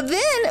 So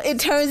then it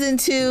turns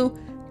into,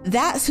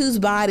 that's whose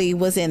body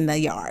was in the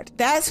yard.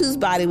 That's whose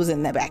body was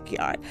in the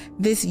backyard.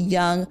 This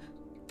young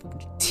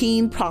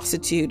teen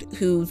prostitute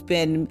who's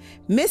been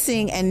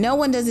missing, and no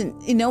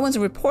one's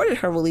reported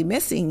her really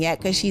missing yet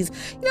because she's,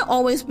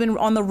 always been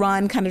on the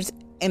run, kind of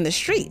in the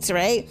streets,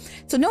 right?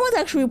 So no one's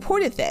actually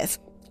reported this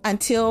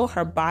until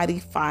her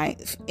body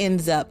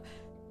ends up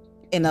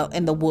in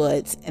the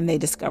woods, and they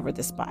discover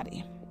this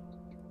body.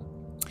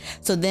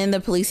 So then the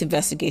police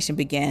investigation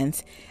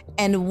begins.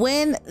 And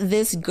when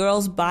this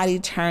girl's body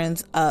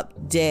turns up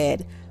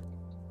dead,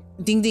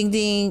 ding, ding,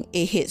 ding,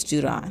 it hits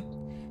Juron.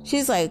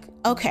 She's like,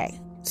 okay,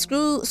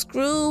 screw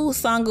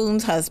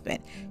Sang-eun's husband.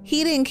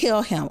 He didn't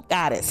kill him.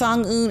 Got it.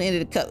 Sang-eun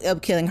ended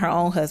up killing her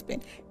own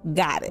husband.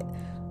 Got it.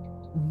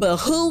 But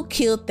who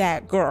killed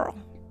that girl?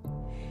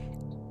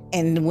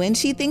 And when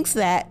she thinks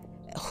that,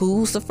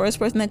 who's the first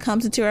person that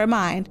comes into her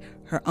mind?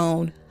 Her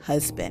own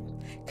husband.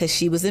 Because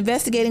she was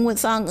investigating with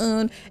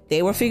Sang-eun.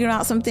 They were figuring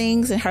out some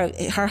things and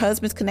her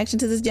husband's connection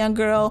to this young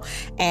girl.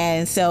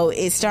 And so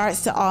it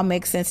starts to all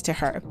make sense to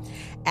her.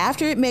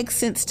 After it makes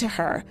sense to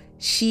her,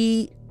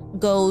 she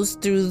goes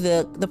through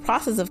the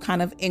process of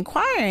kind of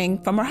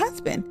inquiring from her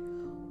husband.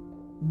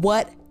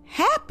 What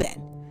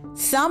happened?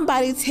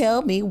 Somebody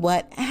tell me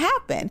what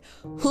happened.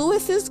 Who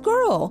is this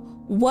girl?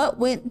 What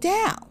went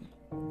down?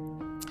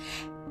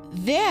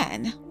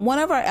 Then one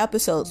of our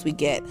episodes, we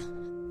get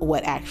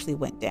what actually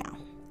went down.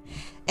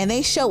 And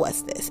they show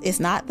us this. It's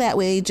not that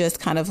way just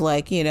kind of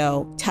like,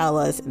 tell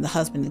us and the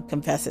husband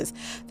confesses.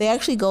 They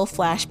actually go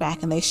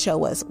flashback and they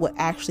show us what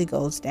actually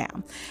goes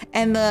down.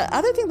 And the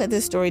other thing that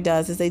this story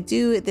does is they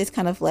do this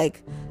kind of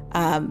like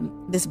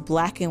this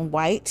black and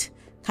white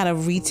kind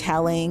of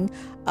retelling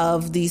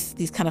of these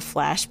kind of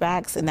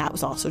flashbacks. And that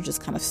was also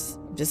just kind of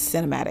just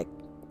cinematic,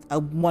 a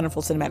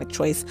wonderful cinematic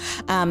choice.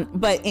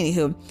 But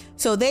anywho,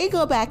 so they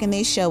go back and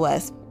they show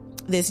us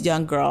this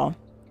young girl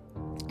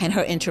and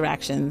her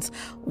interactions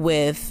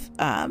with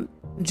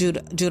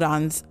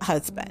Judon's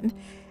husband.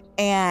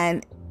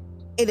 And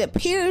it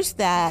appears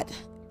that,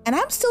 and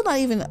I'm still not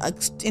even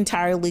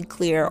entirely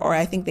clear, or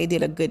I think they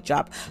did a good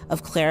job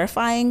of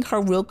clarifying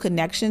her real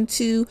connection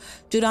to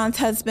Judon's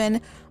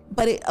husband,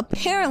 but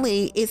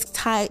apparently it's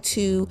tied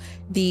to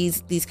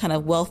these kind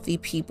of wealthy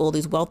people,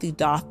 these wealthy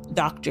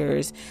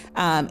doctors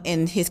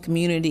in his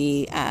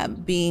community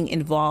being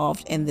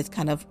involved in this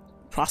kind of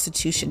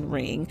prostitution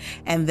ring,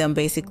 and them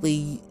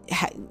basically,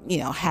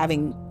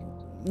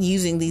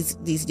 using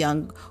these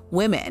young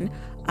women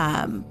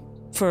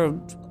for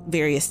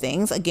various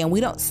things. Again,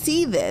 we don't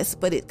see this,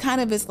 but it kind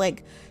of is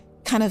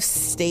kind of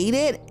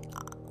stated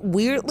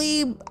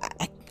weirdly,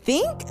 I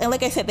think. And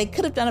like I said, they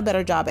could have done a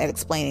better job at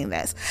explaining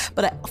this.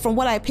 But from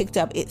what I picked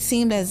up, it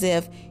seemed as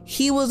if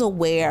he was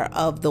aware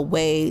of the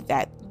way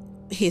that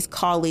his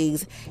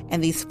colleagues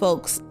and these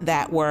folks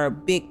that were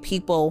big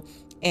people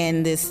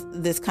in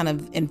this kind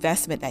of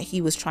investment that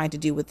he was trying to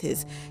do with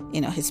his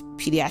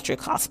pediatric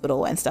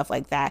hospital and stuff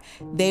like that,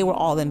 they were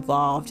all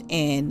involved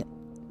in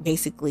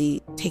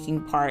basically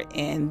taking part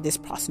in this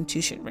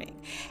prostitution ring.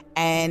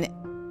 And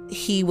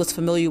he was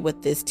familiar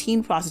with this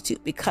teen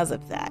prostitute because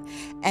of that.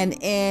 And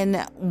in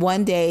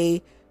one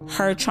day,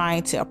 her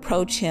trying to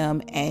approach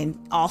him and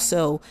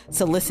also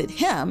solicit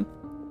him,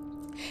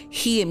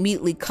 he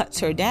immediately cuts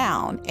her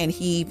down, and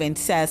he even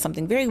says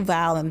something very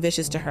vile and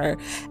vicious to her.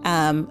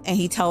 And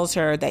he tells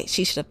her that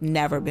she should have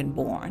never been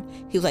born.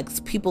 He was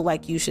like, people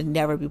like you should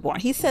never be born.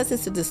 He says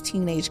this to this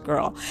teenage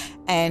girl,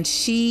 and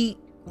she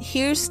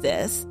hears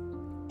this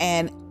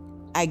and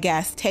I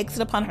guess takes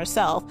it upon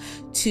herself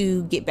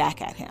to get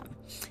back at him.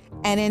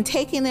 And in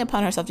taking it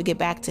upon herself to get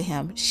back to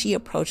him, she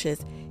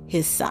approaches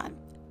his son.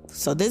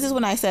 So this is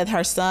when I said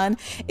her son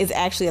is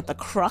actually at the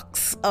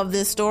crux of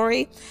this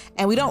story.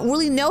 And we don't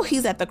really know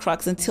he's at the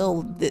crux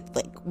until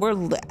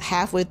we're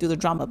halfway through the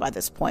drama by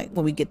this point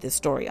when we get this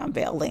story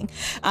unveiling.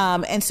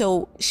 And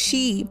so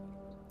she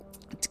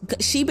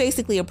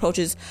basically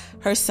approaches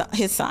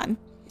his son,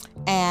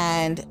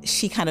 and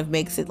she kind of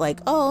makes it like,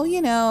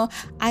 oh,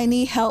 I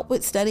need help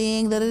with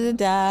studying,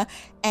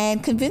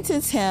 and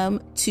convinces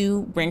him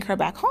to bring her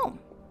back home.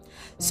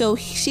 So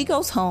she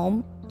goes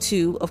home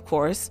to, of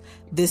course,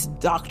 this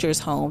doctor's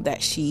home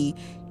that she,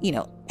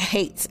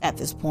 hates at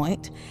this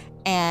point.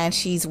 And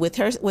she's with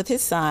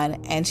his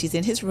son, and she's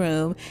in his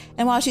room.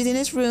 And while she's in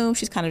his room,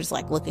 she's kind of just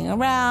like looking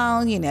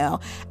around,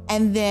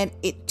 and then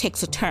it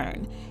takes a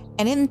turn.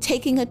 And in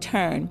taking a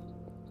turn,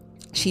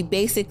 she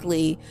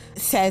basically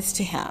says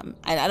to him,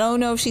 and I don't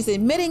know if she's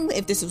admitting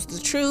if this was the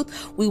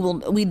truth,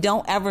 we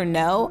don't ever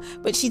know,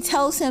 but she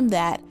tells him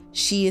that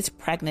she is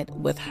pregnant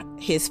with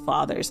his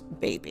father's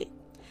baby.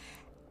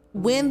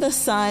 When the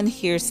son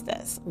hears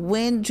this,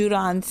 when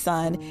Judon's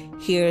son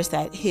hears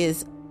that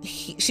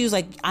she was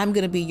like, I'm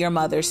going to be your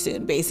mother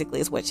soon, basically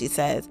is what she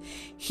says.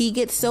 He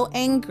gets so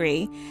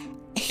angry,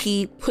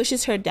 he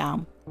pushes her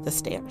down the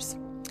stairs.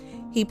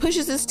 He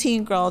pushes this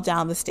teen girl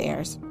down the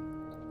stairs.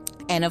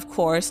 And of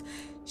course,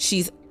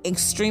 she's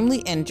extremely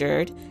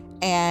injured.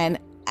 And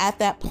at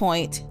that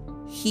point,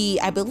 he,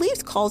 I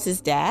believe, calls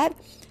his dad,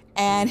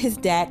 and his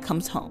dad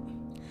comes home.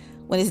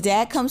 When his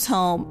dad comes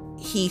home,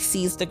 he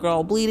sees the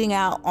girl bleeding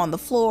out on the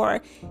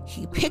floor.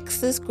 He picks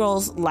this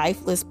girl's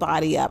lifeless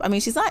body up. I mean,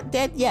 she's not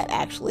dead yet,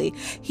 actually.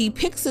 He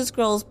picks this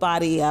girl's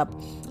body up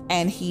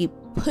and he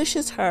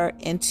pushes her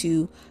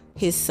into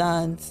his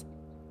son's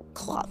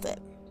closet.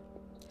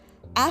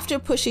 After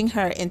pushing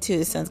her into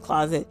his son's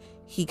closet,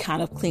 he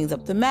kind of cleans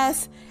up the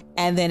mess,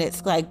 and then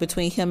it's like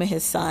between him and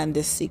his son,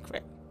 this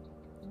secret.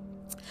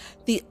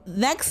 The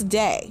next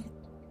day,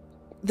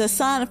 the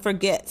son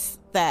forgets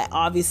that,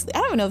 obviously, I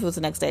don't even know if it was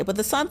the next day, but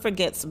the son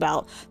forgets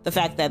about the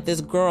fact that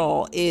this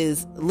girl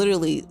is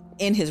literally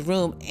in his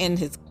room, in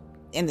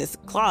this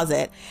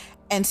closet.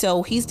 And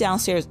so he's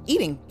downstairs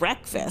eating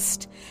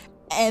breakfast,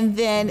 and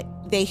then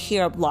they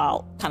hear a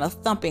loud kind of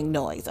thumping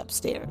noise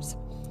upstairs.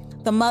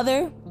 The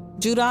mother,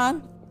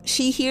 Judon,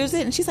 she hears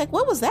it and she's like,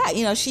 what was that?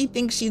 She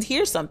thinks she'd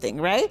hear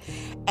something, right?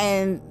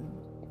 And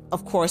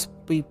of course,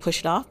 we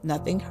push it off.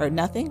 Nothing, heard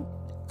nothing,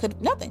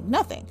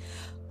 nothing.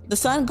 The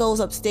son goes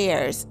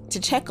upstairs to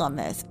check on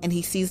this, and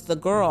he sees the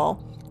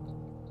girl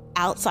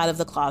outside of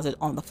the closet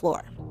on the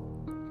floor.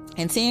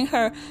 And seeing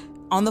her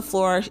on the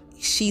floor,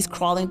 she's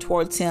crawling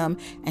towards him,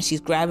 and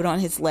she's grabbing on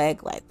his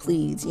leg like,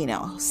 please,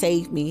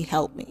 save me,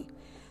 help me.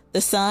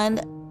 The son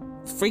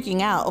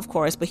freaking out, of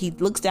course, but he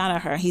looks down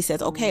at her. He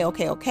says,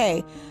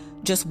 okay.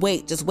 Just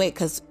wait,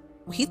 because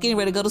he's getting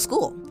ready to go to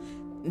school.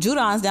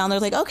 Judon's down there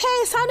like, okay,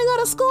 it's time to go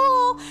to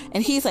school.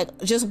 And he's like,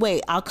 just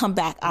wait, I'll come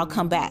back.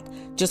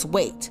 Just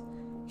wait.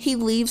 He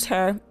leaves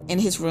her in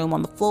his room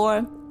on the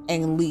floor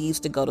and leaves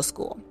to go to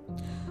school.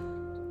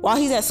 While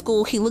he's at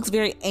school, he looks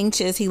very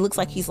anxious. He looks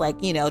like he's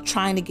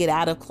trying to get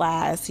out of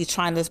class. He's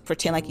trying to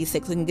pretend like he's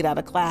sick so he can get out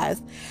of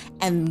class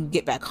and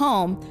get back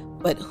home.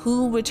 But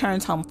who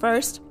returns home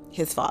first?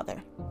 His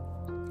father.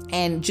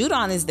 And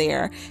Judon is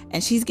there,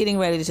 and she's getting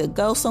ready to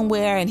go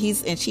somewhere, and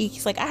he's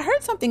like, I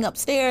heard something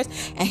upstairs,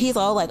 and he's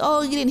all like,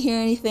 oh, you didn't hear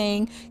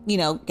anything,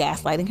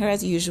 gaslighting her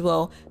as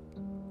usual,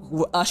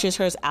 ushers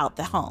her out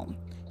the home.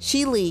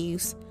 She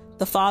leaves.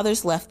 The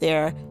father's left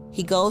there.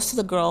 He goes to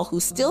the girl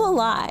who's still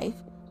alive.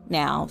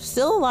 Now,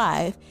 still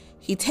alive.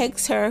 He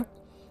takes her,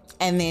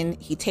 and then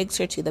he takes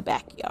her to the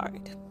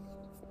backyard.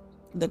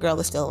 The girl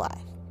is still alive.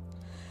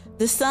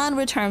 The son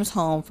returns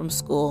home from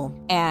school,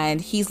 and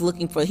he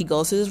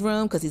goes to his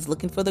room because he's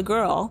looking for the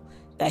girl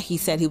that he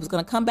said he was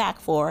going to come back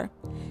for.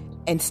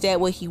 Instead,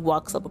 what he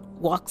walks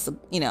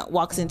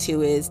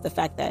into is the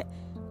fact that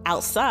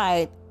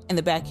outside in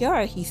the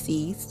backyard, he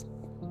sees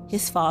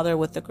his father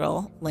with the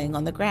girl laying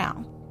on the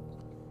ground.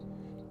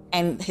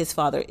 And his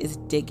father is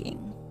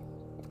digging.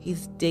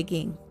 He's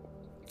digging.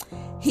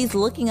 He's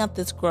looking at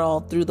this girl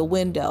through the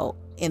window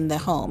in the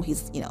home.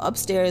 He's,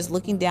 upstairs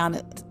looking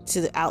down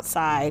to the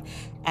outside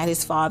at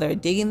his father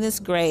digging this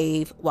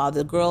grave while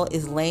the girl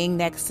is laying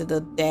next to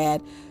the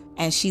dad.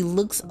 And she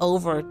looks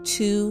over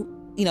to,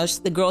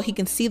 the girl, he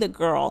can see the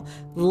girl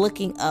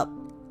looking up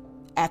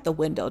at the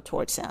window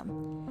towards him.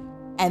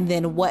 And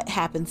then what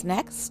happens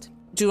next?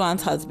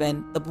 Judon's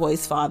husband, the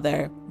boy's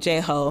father,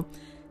 Jeho,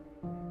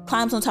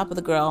 climbs on top of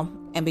the girl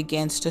and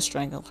begins to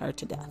strangle her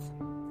to death.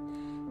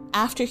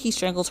 After he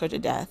strangles her to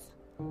death,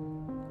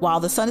 while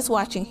the son is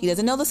watching, he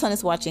doesn't know the son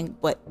is watching,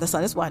 but the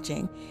son is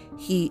watching,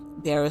 he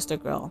buries the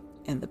girl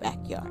in the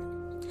backyard.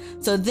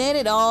 So then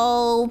it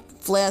all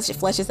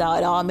fleshes out,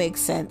 it all makes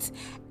sense.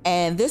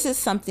 And this is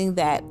something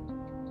that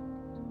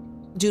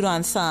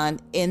Judon's son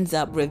ends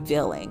up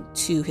revealing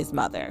to his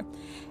mother.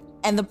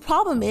 And the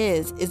problem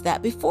is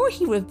that before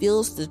he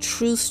reveals the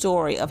true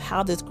story of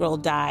how this girl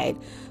died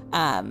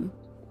to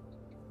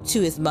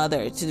his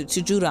mother, to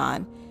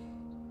Judon,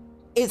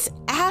 it's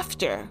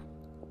after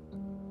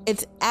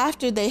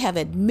they have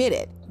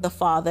admitted, the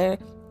father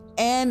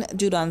and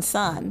Judon's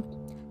son,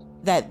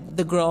 that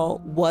the girl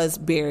was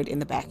buried in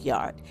the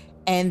backyard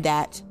and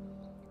that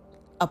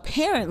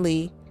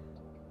apparently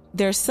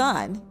their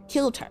son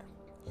killed her.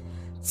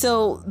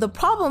 So the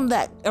problem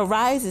that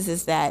arises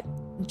is that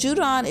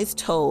Judon is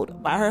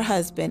told by her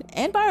husband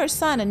and by her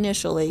son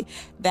initially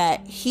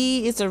that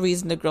he is the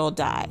reason the girl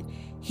died.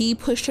 He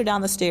pushed her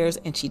down the stairs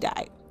and she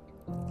died.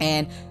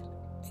 And,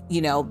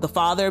 the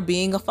father,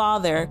 being a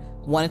father,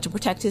 wanted to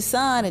protect his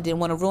son and didn't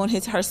want to ruin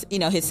his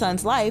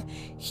son's life.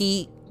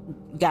 He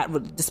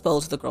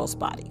disposed of the girl's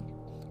body.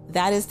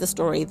 That is the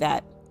story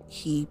that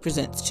he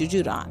presents to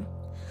Judon.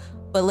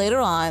 But later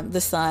on,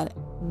 the son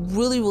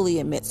really, really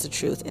admits the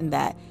truth in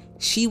that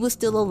she was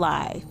still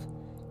alive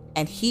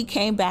and he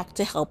came back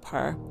to help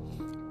her,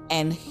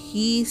 and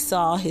he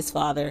saw his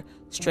father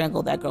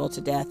strangle that girl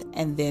to death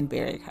and then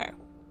bury her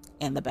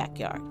in the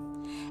backyard.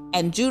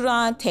 And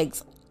Judon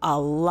takes a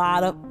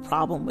lot of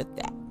problem with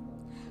that.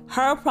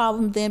 Her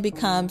problem then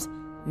becomes,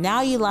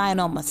 now you lying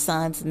on my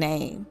son's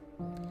name,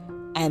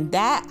 and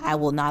that I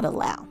will not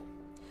allow.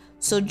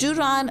 So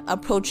Judon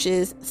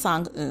approaches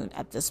Sang-eun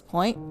at this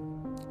point,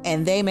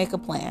 and they make a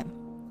plan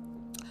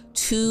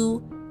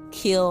to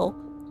kill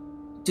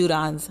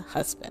Judon's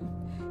husband.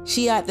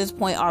 She at this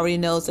point already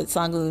knows that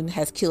Sang-eun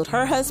has killed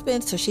her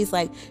husband, so she's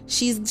like,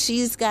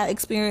 she's got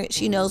experience,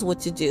 she knows what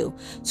to do.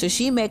 So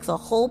she makes a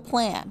whole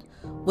plan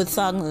with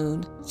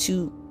Sang-eun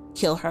to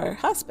kill her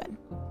husband.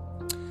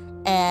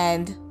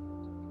 And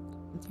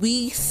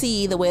we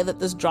see the way that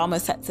this drama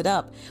sets it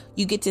up.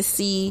 You get to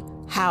see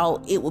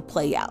how it would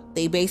play out.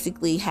 They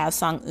basically have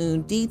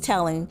Sang-eun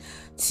detailing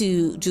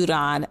to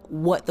Judon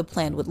what the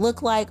plan would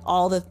look like,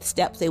 all the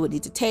steps they would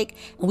need to take,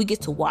 and we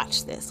get to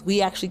watch this.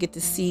 We actually get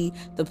to see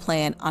the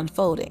plan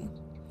unfolding.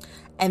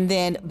 And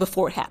then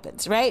before it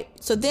happens, right?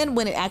 So then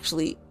when it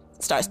actually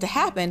starts to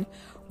happen,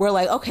 we're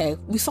like, okay,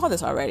 we saw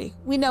this already.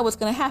 We know what's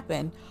going to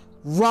happen.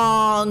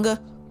 Wrong.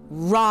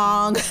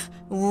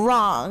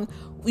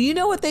 You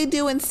know what they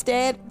do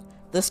instead?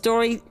 The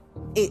story,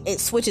 it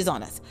switches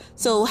on us.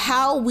 So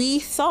how we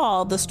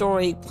saw the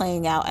story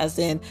playing out, as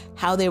in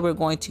how they were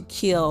going to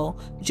kill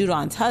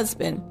Judon's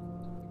husband,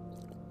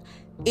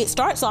 it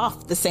starts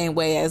off the same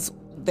way as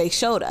they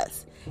showed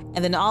us.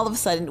 And then all of a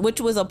sudden,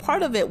 which was a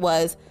part of it,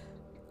 was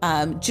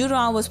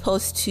Judon was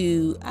supposed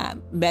to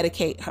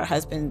medicate her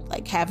husband,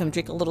 like have him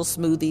drink a little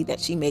smoothie that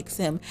she makes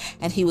him,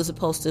 and he was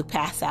supposed to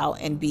pass out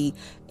and be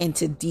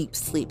into deep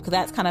sleep, because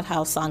that's kind of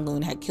how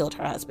Sang-eun had killed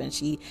her husband.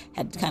 She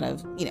had kind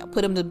of,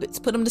 put him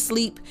to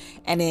sleep,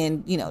 and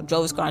then,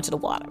 drove his car into the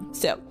water.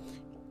 So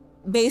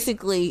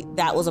basically,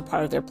 that was a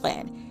part of their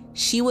plan.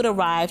 She would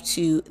arrive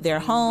to their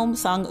home.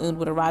 Sang-eun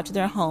would arrive to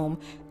their home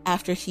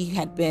after he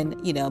had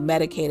been,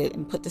 medicated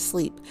and put to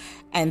sleep.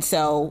 And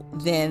so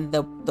then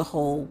the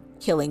whole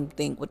killing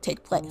thing would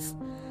take place.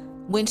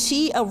 When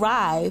she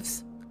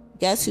arrives,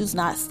 guess who's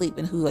not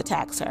sleeping, who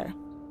attacks her?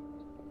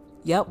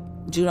 Yep,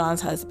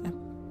 Judon's husband.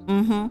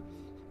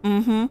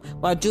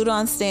 While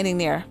Judon is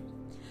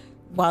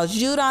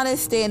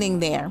standing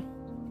there,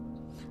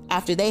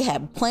 after they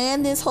had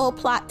planned this whole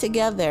plot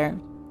together,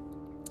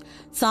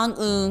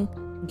 Sang-eun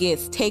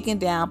gets taken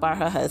down by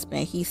her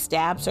husband. He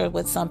stabs her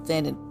with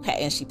something,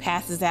 and she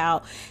passes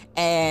out.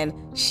 And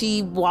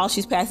while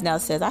she's passing out,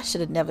 says, I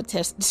should have never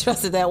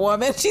trusted that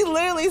woman. She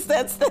literally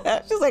says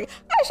that. She's like,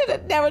 I should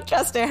have never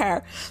trusted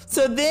her.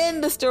 So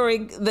then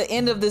the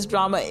end of this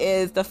drama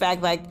is the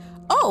fact, like,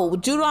 oh,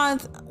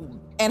 Judon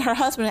and her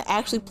husband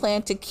actually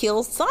planned to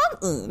kill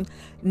Sang-eun,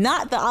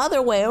 not the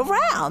other way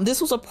around.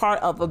 This was a part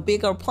of a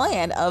bigger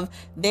plan of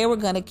they were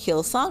going to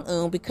kill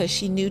Sang-eun because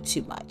she knew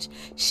too much.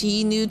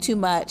 She knew too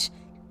much.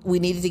 We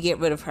needed to get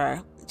rid of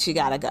her. She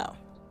got to go.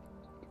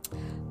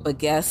 But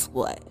guess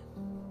what?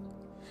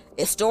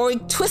 The story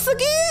twists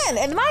again.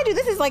 And mind you,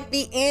 this is like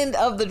the end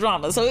of the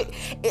drama. So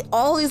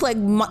all these like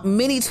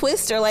mini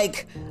twists are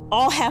like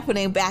all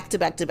happening back to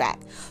back to back.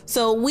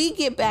 So we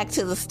get back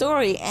to the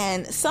story,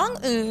 and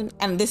Sang-eun,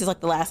 and this is like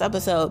the last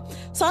episode,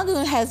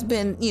 Sang-eun has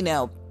been,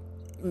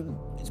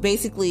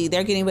 basically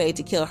they're getting ready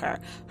to kill her.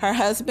 Her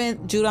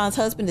husband, Judon's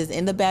husband, is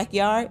in the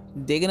backyard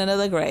digging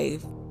another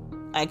grave.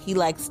 Like he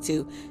likes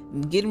to,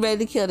 getting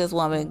ready to kill this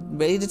woman,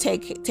 ready to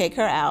take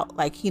her out,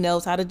 like he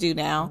knows how to do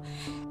now.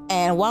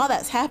 And while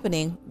that's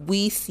happening,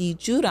 we see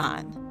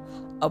Judon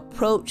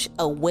approach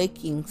a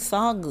waking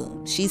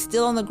Sang-eun. She's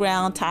still on the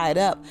ground, tied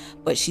up,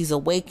 but she's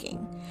awaking.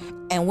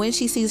 And when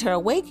she sees her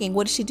awaking,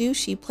 what does she do?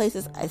 She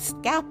places a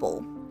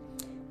scalpel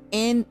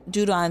in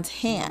Judon's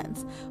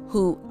hands,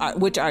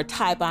 which are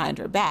tied behind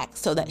her back,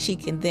 so that she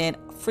can then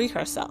free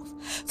herself.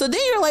 So then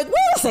you're like, wait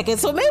a second.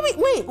 So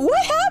wait,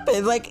 what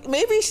happened? Like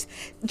maybe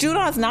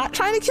Judon's not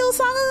trying to kill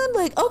Sang-eun?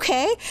 Like,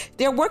 okay,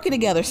 they're working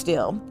together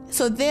still.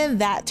 So then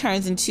that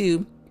turns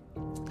into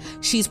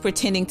she's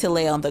pretending to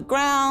lay on the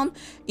ground,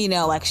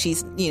 like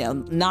she's,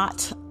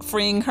 not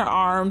freeing her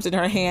arms and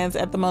her hands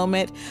at the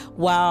moment,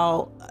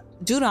 while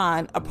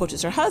Judon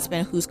approaches her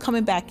husband, who's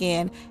coming back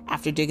in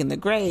after digging the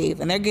grave,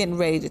 and they're getting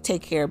ready to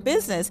take care of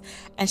business.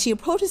 And she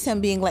approaches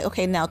him being like,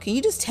 okay, now can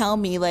you just tell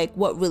me like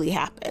what really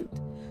happened?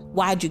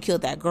 Why'd you kill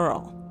that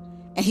girl?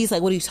 And he's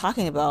like, what are you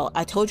talking about?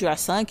 I told you our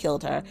son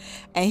killed her.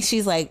 And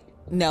she's like,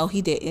 no,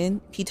 he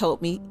didn't. He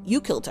told me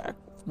you killed her.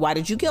 Why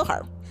did you kill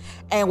her?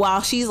 And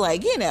while she's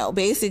like,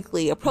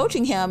 basically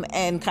approaching him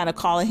and kind of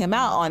calling him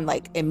out on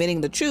like admitting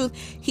the truth,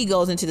 he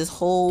goes into this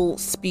whole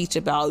speech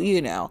about,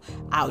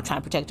 I was trying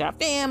to protect our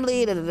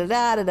family, da da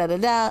da da da da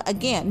da.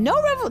 Again, no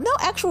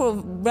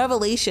actual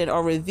revelation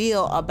or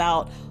reveal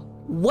about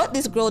what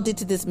this girl did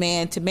to this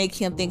man to make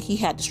him think he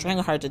had to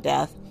strangle her to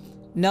death.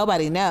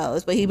 Nobody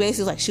knows, but he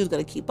basically was like, she was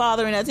going to keep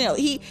bothering us.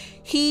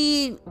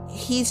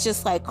 He's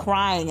just like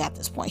crying at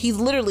this point. He's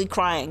literally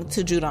crying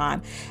to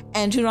Judon,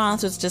 and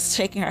Judon was just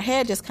shaking her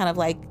head, just kind of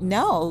like,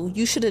 no,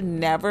 you should have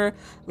never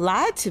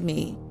lied to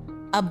me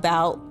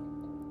about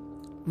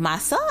my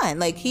son.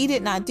 Like, he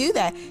did not do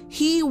that.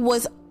 He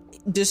was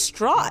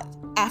distraught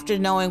after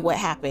knowing what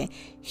happened.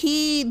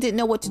 He didn't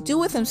know what to do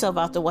with himself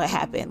after what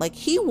happened. Like,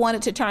 he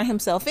wanted to turn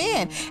himself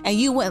in, and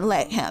you wouldn't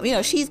let him.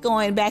 She's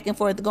going back and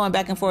forth.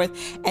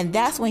 And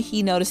that's when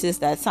he notices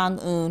that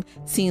Sang-eun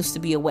seems to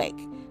be awake.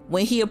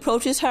 When he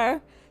approaches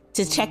her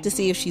to check to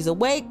see if she's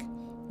awake,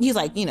 he's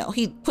like,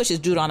 he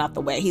pushes Judon out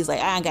the way. He's like,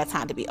 I ain't got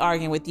time to be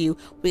arguing with you.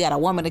 We got a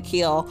woman to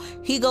kill.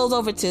 He goes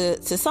over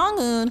to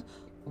Sang-eun.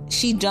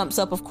 She jumps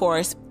up, of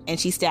course, and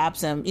she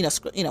stabs him,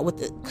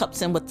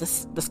 cups him with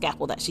the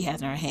scalpel that she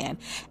has in her hand.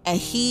 And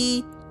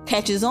he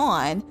catches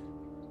on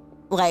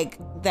like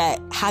that.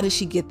 How did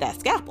she get that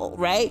scalpel?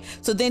 Right.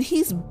 So then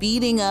he's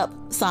beating up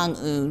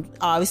Sang-eun,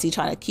 obviously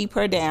trying to keep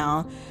her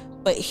down.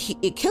 But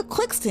it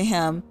clicks to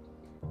him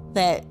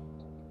that,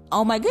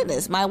 oh my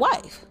goodness, my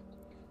wife,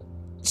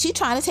 she's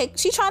trying to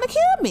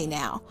kill me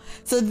now.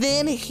 So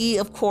then he,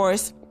 of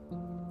course,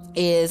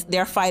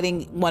 they're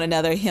fighting one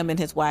another, him and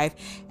his wife,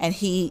 and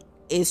he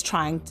is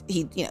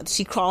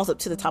she crawls up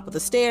to the top of the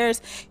stairs.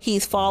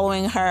 He's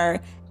following her,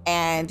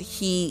 and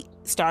he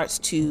starts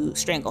to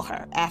strangle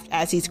her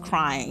as he's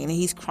crying, and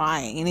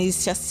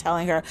he's just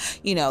telling her,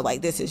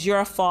 like, this is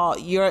your fault.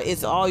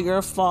 It's all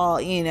your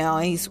fault,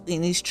 and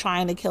he's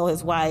trying to kill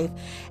his wife.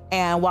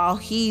 And while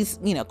he's,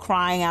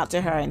 crying out to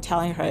her and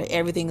telling her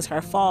everything's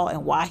her fault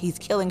and why he's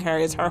killing her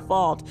is her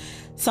fault,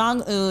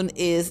 Sang-eun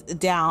is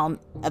down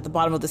at the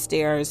bottom of the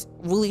stairs,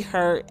 really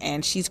hurt,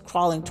 and she's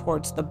crawling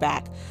towards the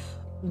back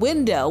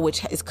window,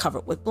 which is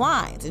covered with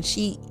blinds, and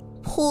she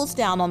pulls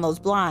down on those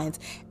blinds,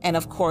 and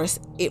of course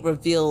it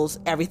reveals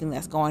everything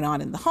that's going on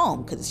in the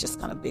home, because it's just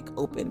kind of big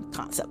open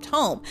concept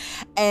home.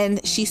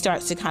 And she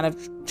starts to kind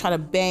of try to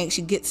bang.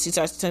 She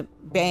starts to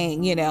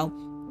bang,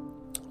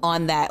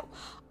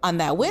 on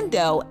that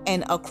window,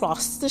 and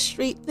across the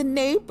street, the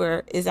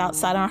neighbor is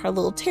outside on her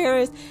little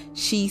terrace.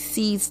 She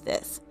sees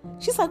this.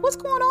 She's like, what's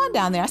going on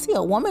down there? I see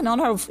a woman on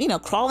her,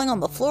 crawling on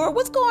the floor.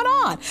 What's going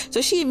on?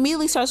 So she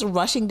immediately starts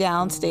rushing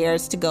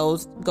downstairs to go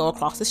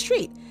across the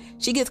street.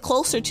 She gets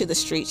closer to the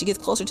street. She gets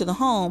closer to the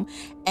home,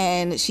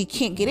 and she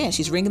can't get in.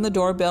 She's ringing the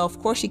doorbell. Of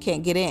course, she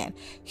can't get in.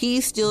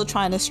 He's still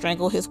trying to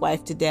strangle his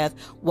wife to death,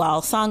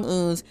 while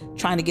Sang-eun's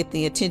trying to get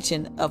the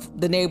attention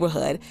of the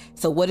neighborhood.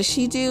 So what does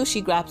she do?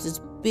 She grabs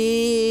this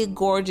big,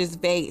 gorgeous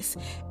vase,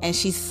 and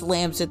she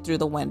slams it through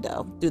the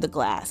window, through the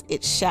glass.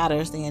 It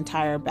shatters the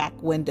entire back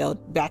window,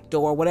 back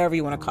door, whatever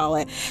you want to call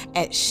it.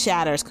 It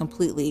shatters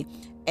completely.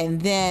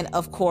 And then,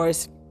 of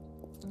course,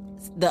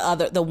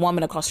 the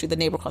woman across the street, the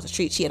neighbor across the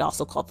street, she had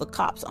also called the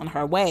cops on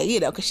her way,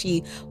 because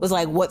she was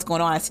like, what's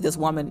going on? I see this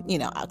woman,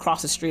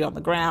 across the street on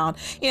the ground,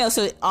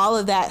 so all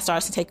of that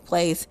starts to take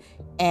place.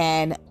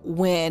 And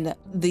when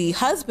the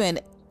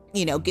husband,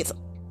 gets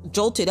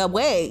jolted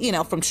away,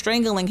 from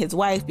strangling his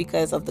wife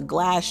because of the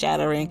glass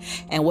shattering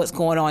and what's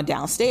going on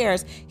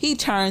downstairs, he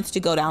turns to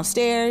go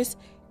downstairs.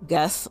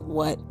 Guess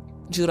what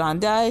Juran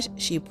does?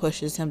 She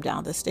pushes him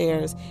down the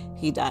stairs.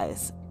 He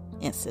dies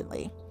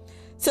instantly.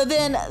 So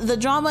then the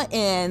drama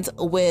ends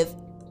with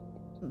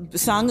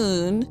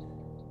Sang-eun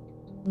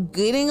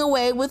getting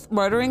away with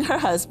murdering her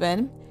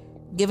husband,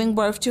 giving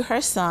birth to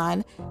her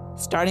son,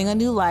 starting a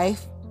new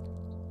life,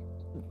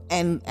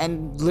 and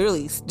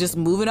literally just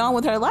moving on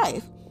with her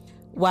life,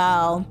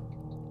 while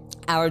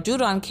our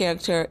Juran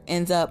character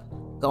ends up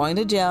going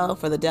to jail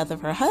for the death of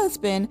her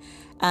husband,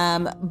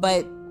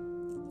 but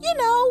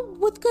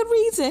with good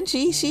reason.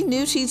 She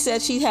knew. She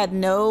said she had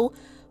no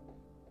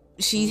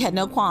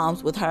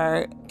qualms with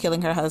her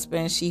killing her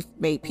husband. She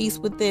made peace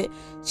with it.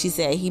 She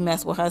said he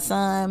messed with her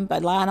son by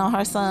lying on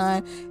her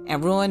son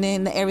and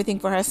ruining everything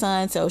for her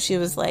son. So she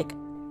was like,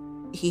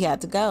 he had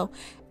to go,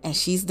 and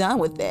she's done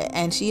with it.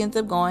 And she ends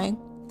up going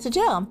to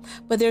jail.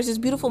 But there's this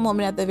beautiful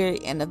moment at the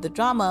very end of the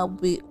drama.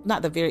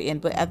 Not the very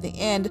end, but at the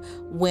end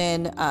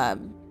when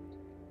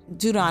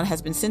Juran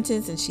has been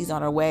sentenced and she's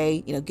on her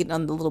way, getting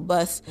on the little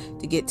bus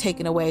to get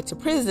taken away to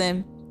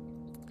prison,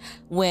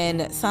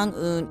 when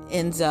Sang-eun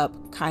ends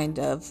up kind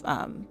of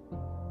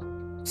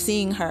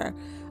seeing her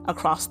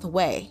across the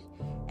way,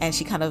 and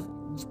she kind of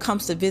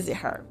comes to visit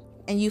her.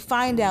 And you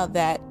find out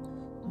that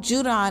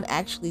Juran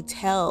actually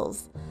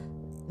tells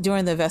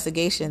during the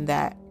investigation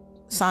that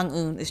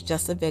Sang-eun is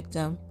just a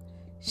victim.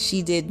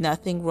 She did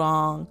nothing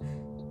wrong.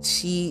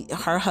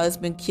 Her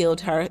husband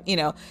killed her.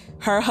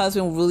 Her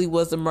husband really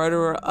was the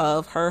murderer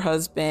of her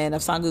husband,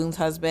 of Sang-eun's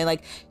husband.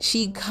 Like,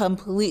 she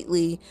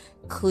completely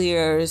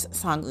clears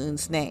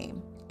Sang-eun's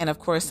name. And of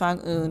course,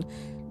 Sang-eun,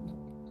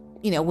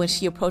 when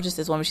she approaches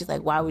this woman, she's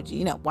like, why would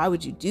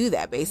you do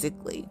that,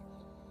 basically?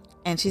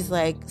 And she's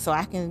like, so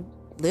I can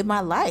live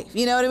my life.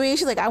 You know what I mean?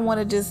 She's like, I want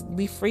to just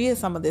be free of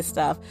some of this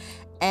stuff.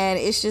 And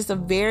it's just a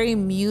very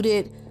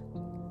muted,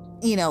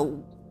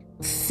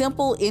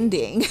 simple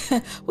ending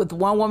with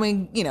one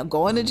woman,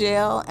 going to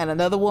jail and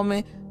another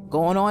woman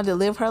going on to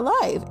live her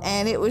life.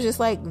 And it was just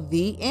like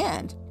the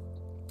end.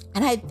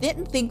 And I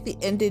didn't think the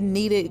ending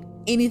needed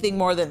anything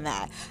more than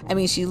that. I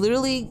mean, she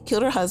literally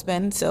killed her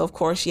husband, so of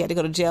course she had to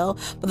go to jail.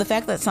 But the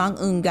fact that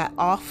Sang-eun got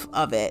off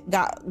of it,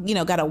 got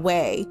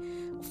away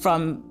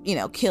from,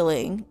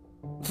 killing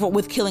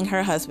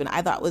her husband,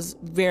 I thought was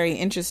very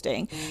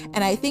interesting.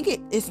 And I think it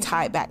is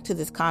tied back to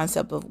this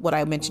concept of what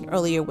I mentioned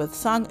earlier with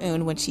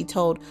Sang-eun when she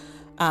talked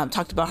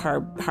about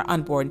her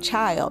unborn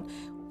child.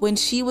 When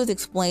she was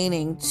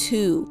explaining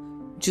to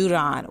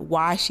Juran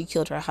why she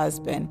killed her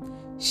husband,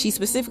 she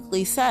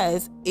specifically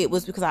says it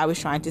was because I was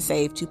trying to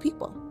save two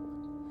people.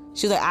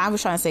 She was like, I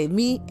was trying to save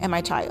me and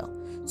my child.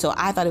 So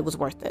I thought it was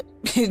worth it.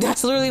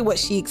 That's literally what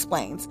she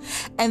explains.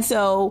 And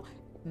so,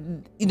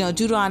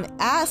 Juran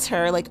asked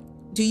her, like,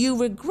 do you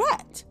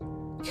regret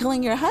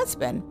killing your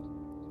husband?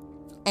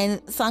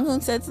 And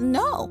Sang-eun says,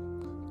 no,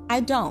 I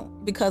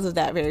don't, because of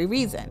that very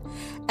reason.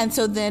 And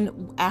so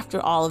then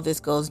after all of this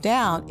goes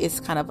down,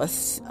 it's kind of a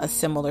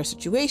similar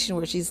situation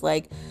where she's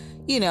like,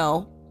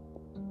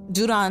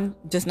 Juran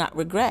does not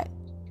regret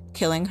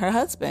killing her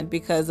husband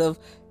because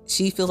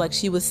she feels like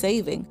she was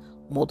saving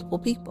multiple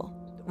people.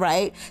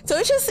 Right. So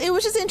it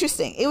was just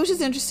interesting. It was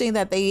just interesting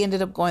that they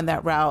ended up going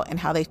that route and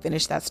how they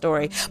finished that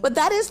story. But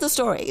that is the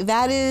story.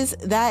 That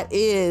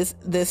is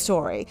the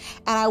story.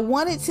 And I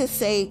wanted to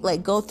say,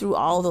 like, go through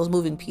all of those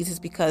moving pieces,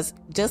 because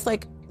just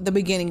like the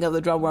beginning of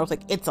the drama, where I was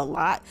like, it's a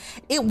lot.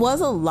 It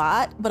was a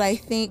lot. But I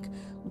think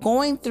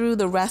going through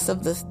the rest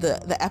of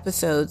the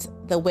episodes,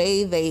 the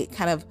way they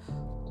kind of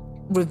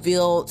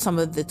revealed some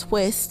of the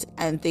twists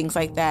and things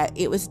like that,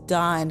 it was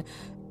done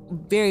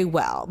very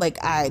well.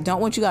 Like, I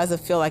don't want you guys to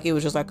feel like it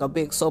was just like a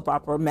big soap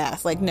opera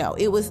mess. Like, no,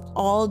 it was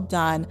all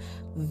done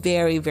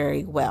very,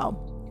 very well.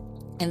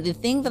 And the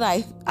thing that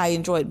I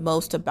enjoyed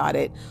most about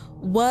it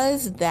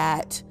was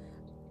that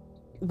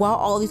while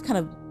all these kind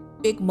of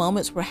big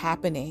moments were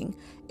happening,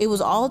 it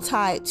was all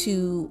tied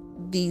to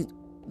the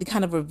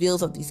kind of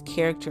reveals of these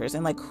characters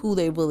and like who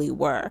they really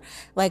were.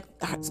 Like,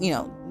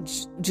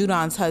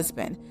 Juran's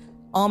husband.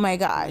 Oh my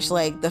gosh,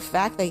 like the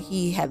fact that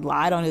he had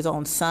lied on his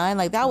own son,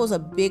 like that was a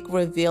big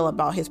reveal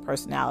about his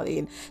personality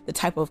and the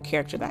type of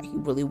character that he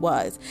really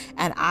was.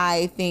 And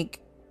I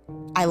think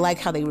I like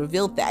how they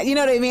revealed that. You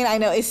know what I mean? I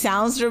know it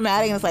sounds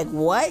dramatic and it's like,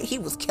 what? He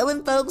was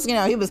killing folks,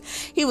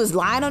 he was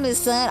lying on his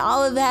son,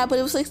 all of that. But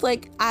it was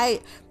like I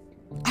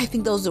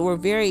think those were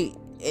very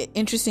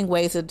interesting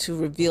ways to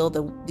reveal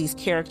these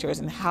characters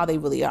and how they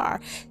really are.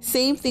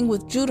 Same thing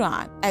with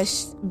Juran.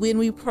 When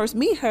we first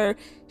meet her,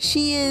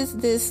 she is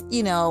this,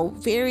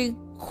 very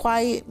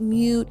quiet,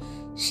 mute.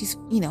 She's,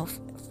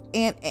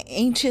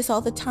 anxious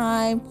all the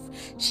time.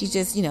 She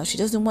just, she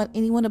doesn't want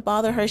anyone to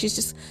bother her. She's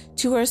just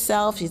to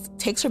herself. She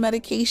takes her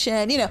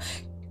medication,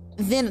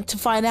 Then to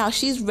find out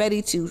she's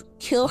ready to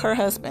kill her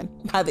husband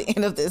by the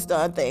end of this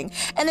done thing.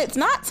 And it's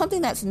not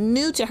something that's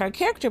new to her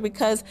character,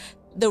 because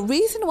the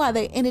reason why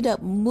they ended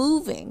up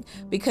moving,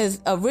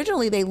 because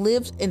originally they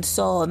lived in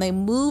Seoul and they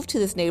moved to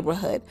this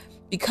neighborhood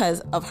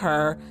because of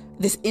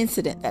this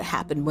incident that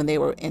happened when they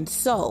were in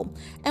Seoul.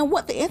 And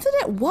what the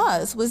incident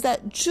was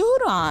that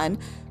Joo-dong,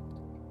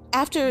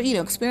 after,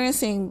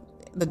 experiencing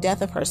the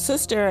death of her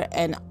sister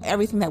and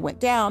everything that went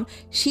down,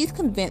 she's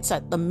convinced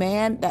that the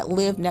man that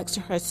lived next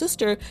to her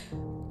sister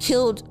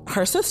killed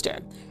her sister.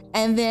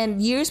 And then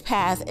years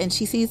pass and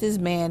she sees this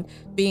man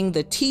being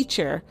the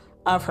teacher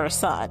of her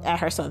son at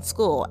her son's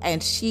school,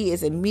 and she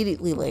is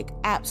immediately like,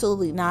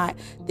 absolutely not,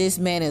 this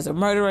man is a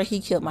murderer, he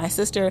killed my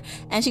sister.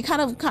 And she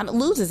kind of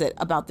loses it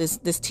about this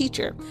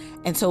teacher.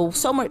 And so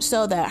much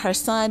so that her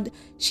son,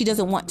 she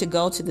doesn't want to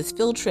go to this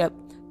field trip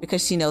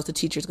because she knows the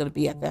teacher's going to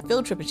be at that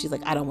field trip, and she's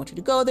like, I don't want you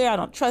to go there, I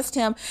don't trust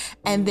him.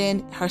 And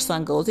then her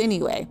son goes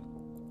anyway.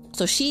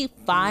 So she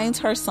finds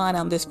her son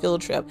on this field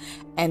trip,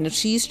 and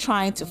she's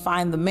trying to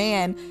find the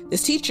man,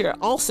 this teacher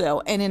also.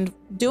 And in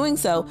doing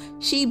so,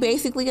 she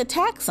basically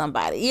attacks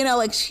somebody,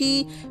 like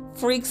she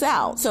freaks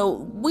out.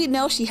 So we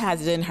know she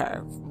has it in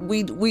her.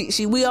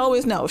 We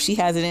always know she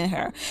has it in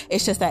her.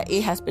 It's just that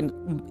it has been,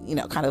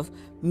 kind of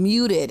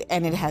muted,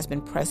 and it has been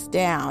pressed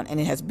down, and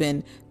it has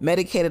been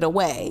medicated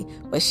away.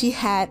 But she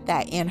had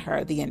that in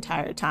her the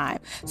entire time.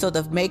 So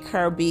to make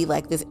her be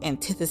like this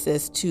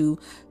antithesis to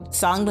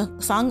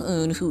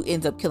Sang-eun, who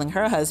ends up killing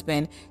her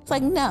husband, it's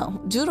like, no,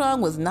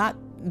 Joo-dong was not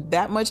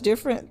that much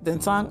different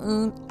than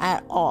Sang-eun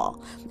at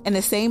all. And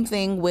the same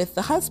thing with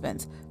the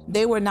husbands.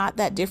 They were not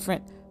that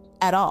different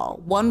at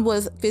all. One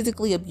was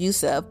physically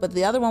abusive, but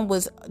the other one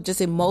was just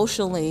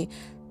emotionally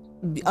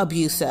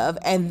abusive,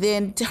 and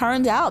then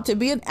turned out to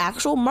be an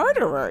actual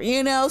murderer,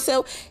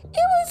 so it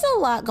was a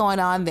lot going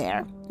on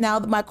there. Now,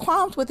 my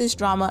qualms with this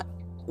drama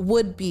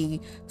would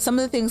be some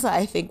of the things that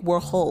I think were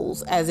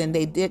holes, as in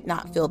they did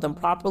not fill them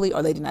properly,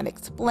 or they did not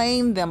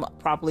explain them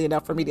properly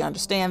enough for me to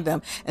understand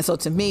them. And so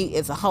to me,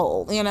 it's a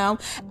hole,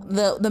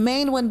 the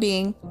main one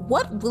being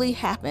what really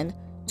happened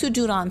to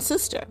Joo-dong's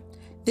sister.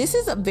 This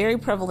is very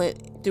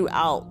prevalent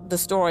throughout the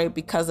story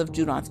because of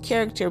Joo-dong's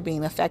character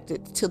being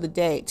affected to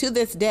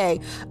this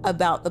day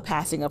about the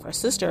passing of her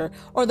sister,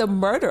 or the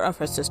murder of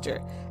her sister,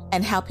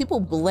 and how people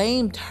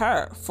blamed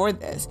her for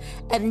this.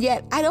 And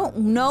yet I don't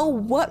know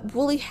what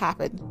really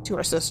happened to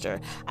her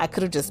sister. I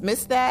could have just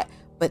missed that,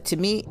 but to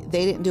me,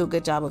 they didn't do a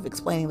good job of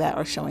explaining that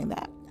or showing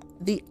that.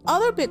 The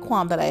other big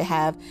qualm that I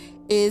have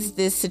is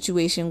this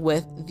situation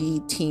with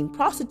the teen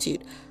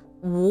prostitute.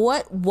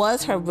 What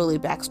was her really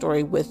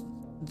backstory with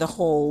the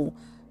whole,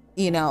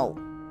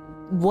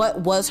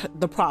 what was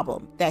the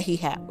problem that he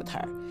had with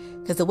her?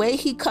 Because the way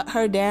he cut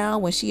her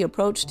down when she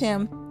approached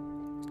him,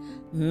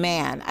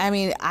 man, I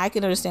mean, I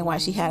can understand why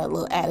she had a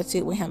little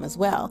attitude with him as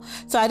well.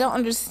 So I don't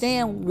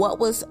understand what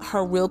was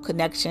her real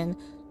connection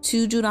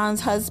to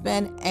Joo-dong's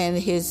husband and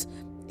his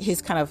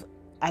kind of,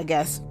 I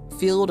guess,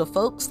 field of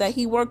folks that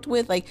he worked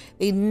with. Like,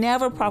 they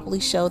never properly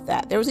showed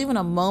that. There was even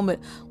a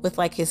moment with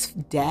like his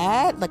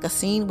dad, like a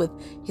scene with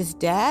his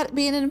dad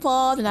being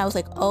involved, and I was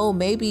like, oh,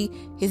 maybe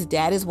his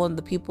dad is one of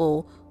the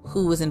people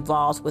who was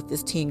involved with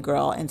this teen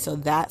girl, and so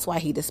that's why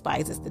he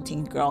despises the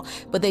teen girl.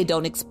 But they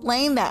don't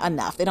explain that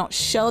enough. They don't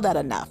show that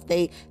enough.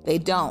 They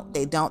don't.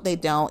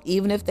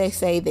 Even if they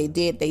say they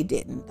did, they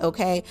didn't.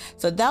 Okay,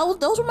 so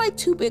those were my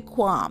two big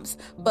qualms.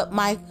 But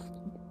my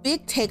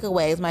big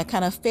takeaways, my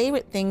kind of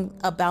favorite thing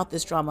about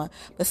this drama,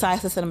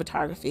 besides the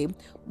cinematography,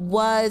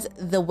 was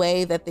the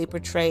way that they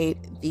portrayed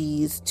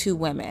these two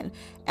women,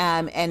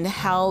 and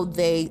how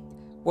they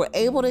were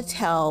able to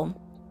tell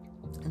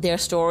their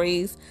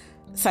stories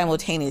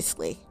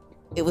simultaneously.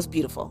 It was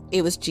beautiful.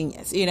 It was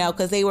genius,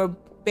 because they were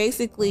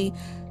basically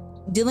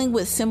dealing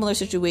with similar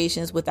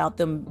situations without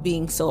them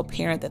being so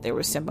apparent that they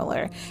were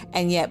similar.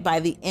 And yet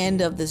by the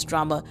end of this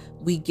drama,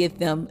 we get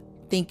them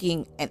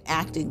thinking and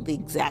acting the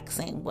exact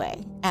same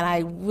way. And I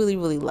really,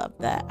 really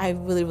loved that.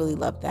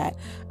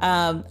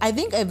 I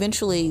think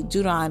eventually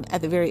Joo-dong,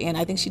 at the very end,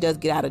 I think she does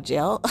get out of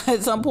jail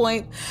at some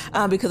point,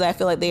 because I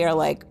feel like they are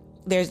like,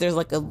 there's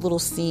like a little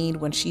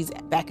scene when she's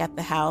back at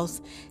the house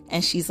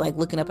and she's like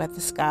looking up at the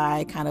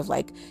sky, kind of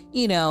like,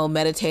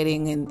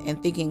 meditating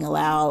and thinking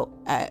aloud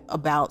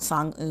about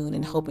Sang-eun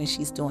and hoping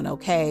she's doing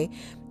okay.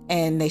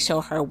 And they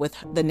show her with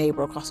the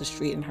neighbor across the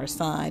street and her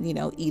son,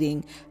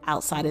 eating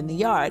outside in the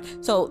yard.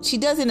 So she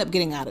does end up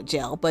getting out of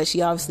jail, but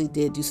she obviously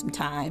did do some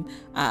time.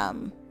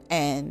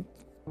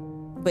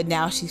 But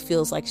now she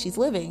feels like she's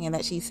living and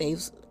that she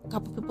saves a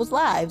couple people's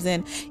lives.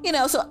 And,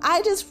 so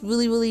I just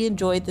really, really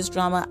enjoyed this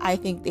drama. I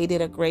think they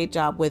did a great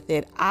job with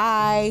it.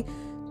 I'm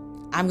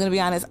going to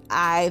be honest,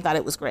 I thought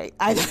it was great.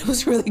 I thought it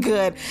was really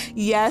good.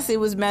 Yes, it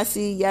was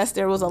messy. Yes,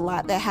 there was a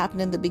lot that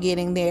happened in the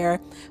beginning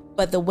there.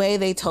 But the way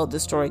they told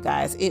the story,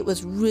 guys, it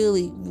was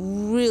really,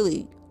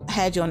 really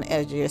had you on the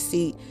edge of your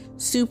seat.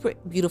 Super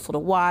beautiful to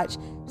watch.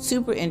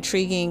 Super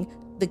intriguing.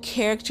 The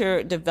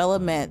character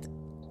development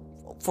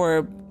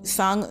for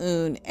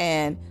Sang-eun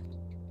and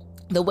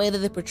the way that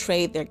they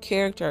portrayed their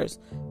characters,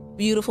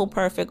 beautiful,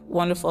 perfect,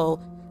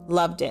 wonderful.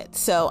 Loved it.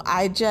 So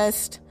and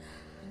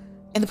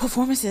the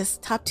performances,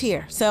 top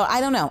tier. So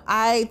I don't know.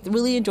 I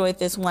really enjoyed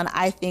this one.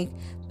 I think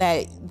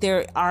that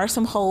there are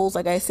some holes,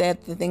 like I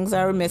said, the things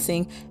that are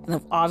missing,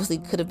 and obviously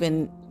could have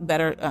been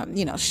better,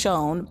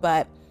 shown.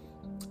 But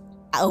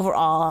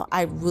overall,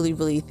 I really,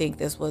 really think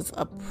this was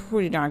a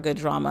pretty darn good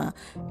drama,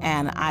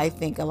 and I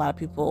think a lot of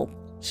people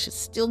should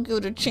still give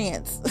it a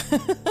chance.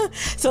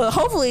 So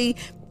hopefully,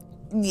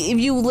 if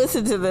you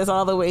listen to this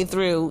all the way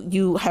through,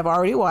 you have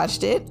already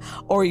watched it,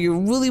 or you're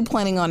really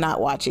planning on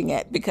not watching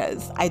it,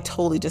 because I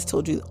totally just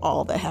told you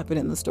all that happened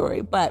in the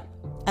story. But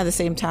at the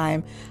same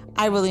time,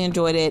 I really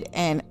enjoyed it,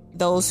 and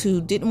those who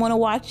didn't want to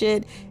watch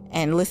it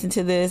and listen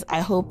to this,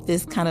 I hope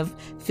this kind of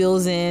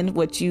fills in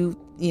what you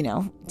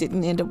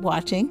didn't end up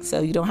watching,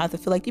 so you don't have to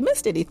feel like you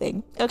missed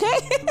anything. Okay.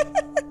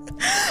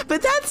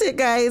 But that's it,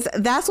 guys.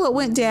 That's what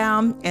went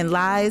down in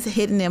Lies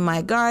Hidden in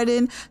My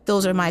Garden.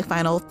 Those are my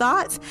final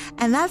thoughts.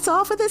 And that's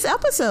all for this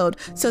episode.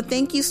 So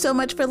thank you so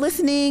much for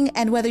listening.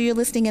 And whether you're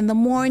listening in the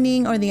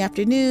morning or in the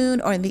afternoon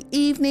or in the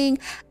evening,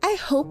 I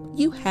hope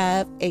you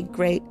have a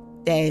great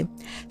day.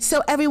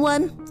 So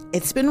everyone,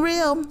 it's been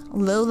real.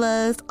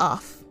 Lola's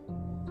off.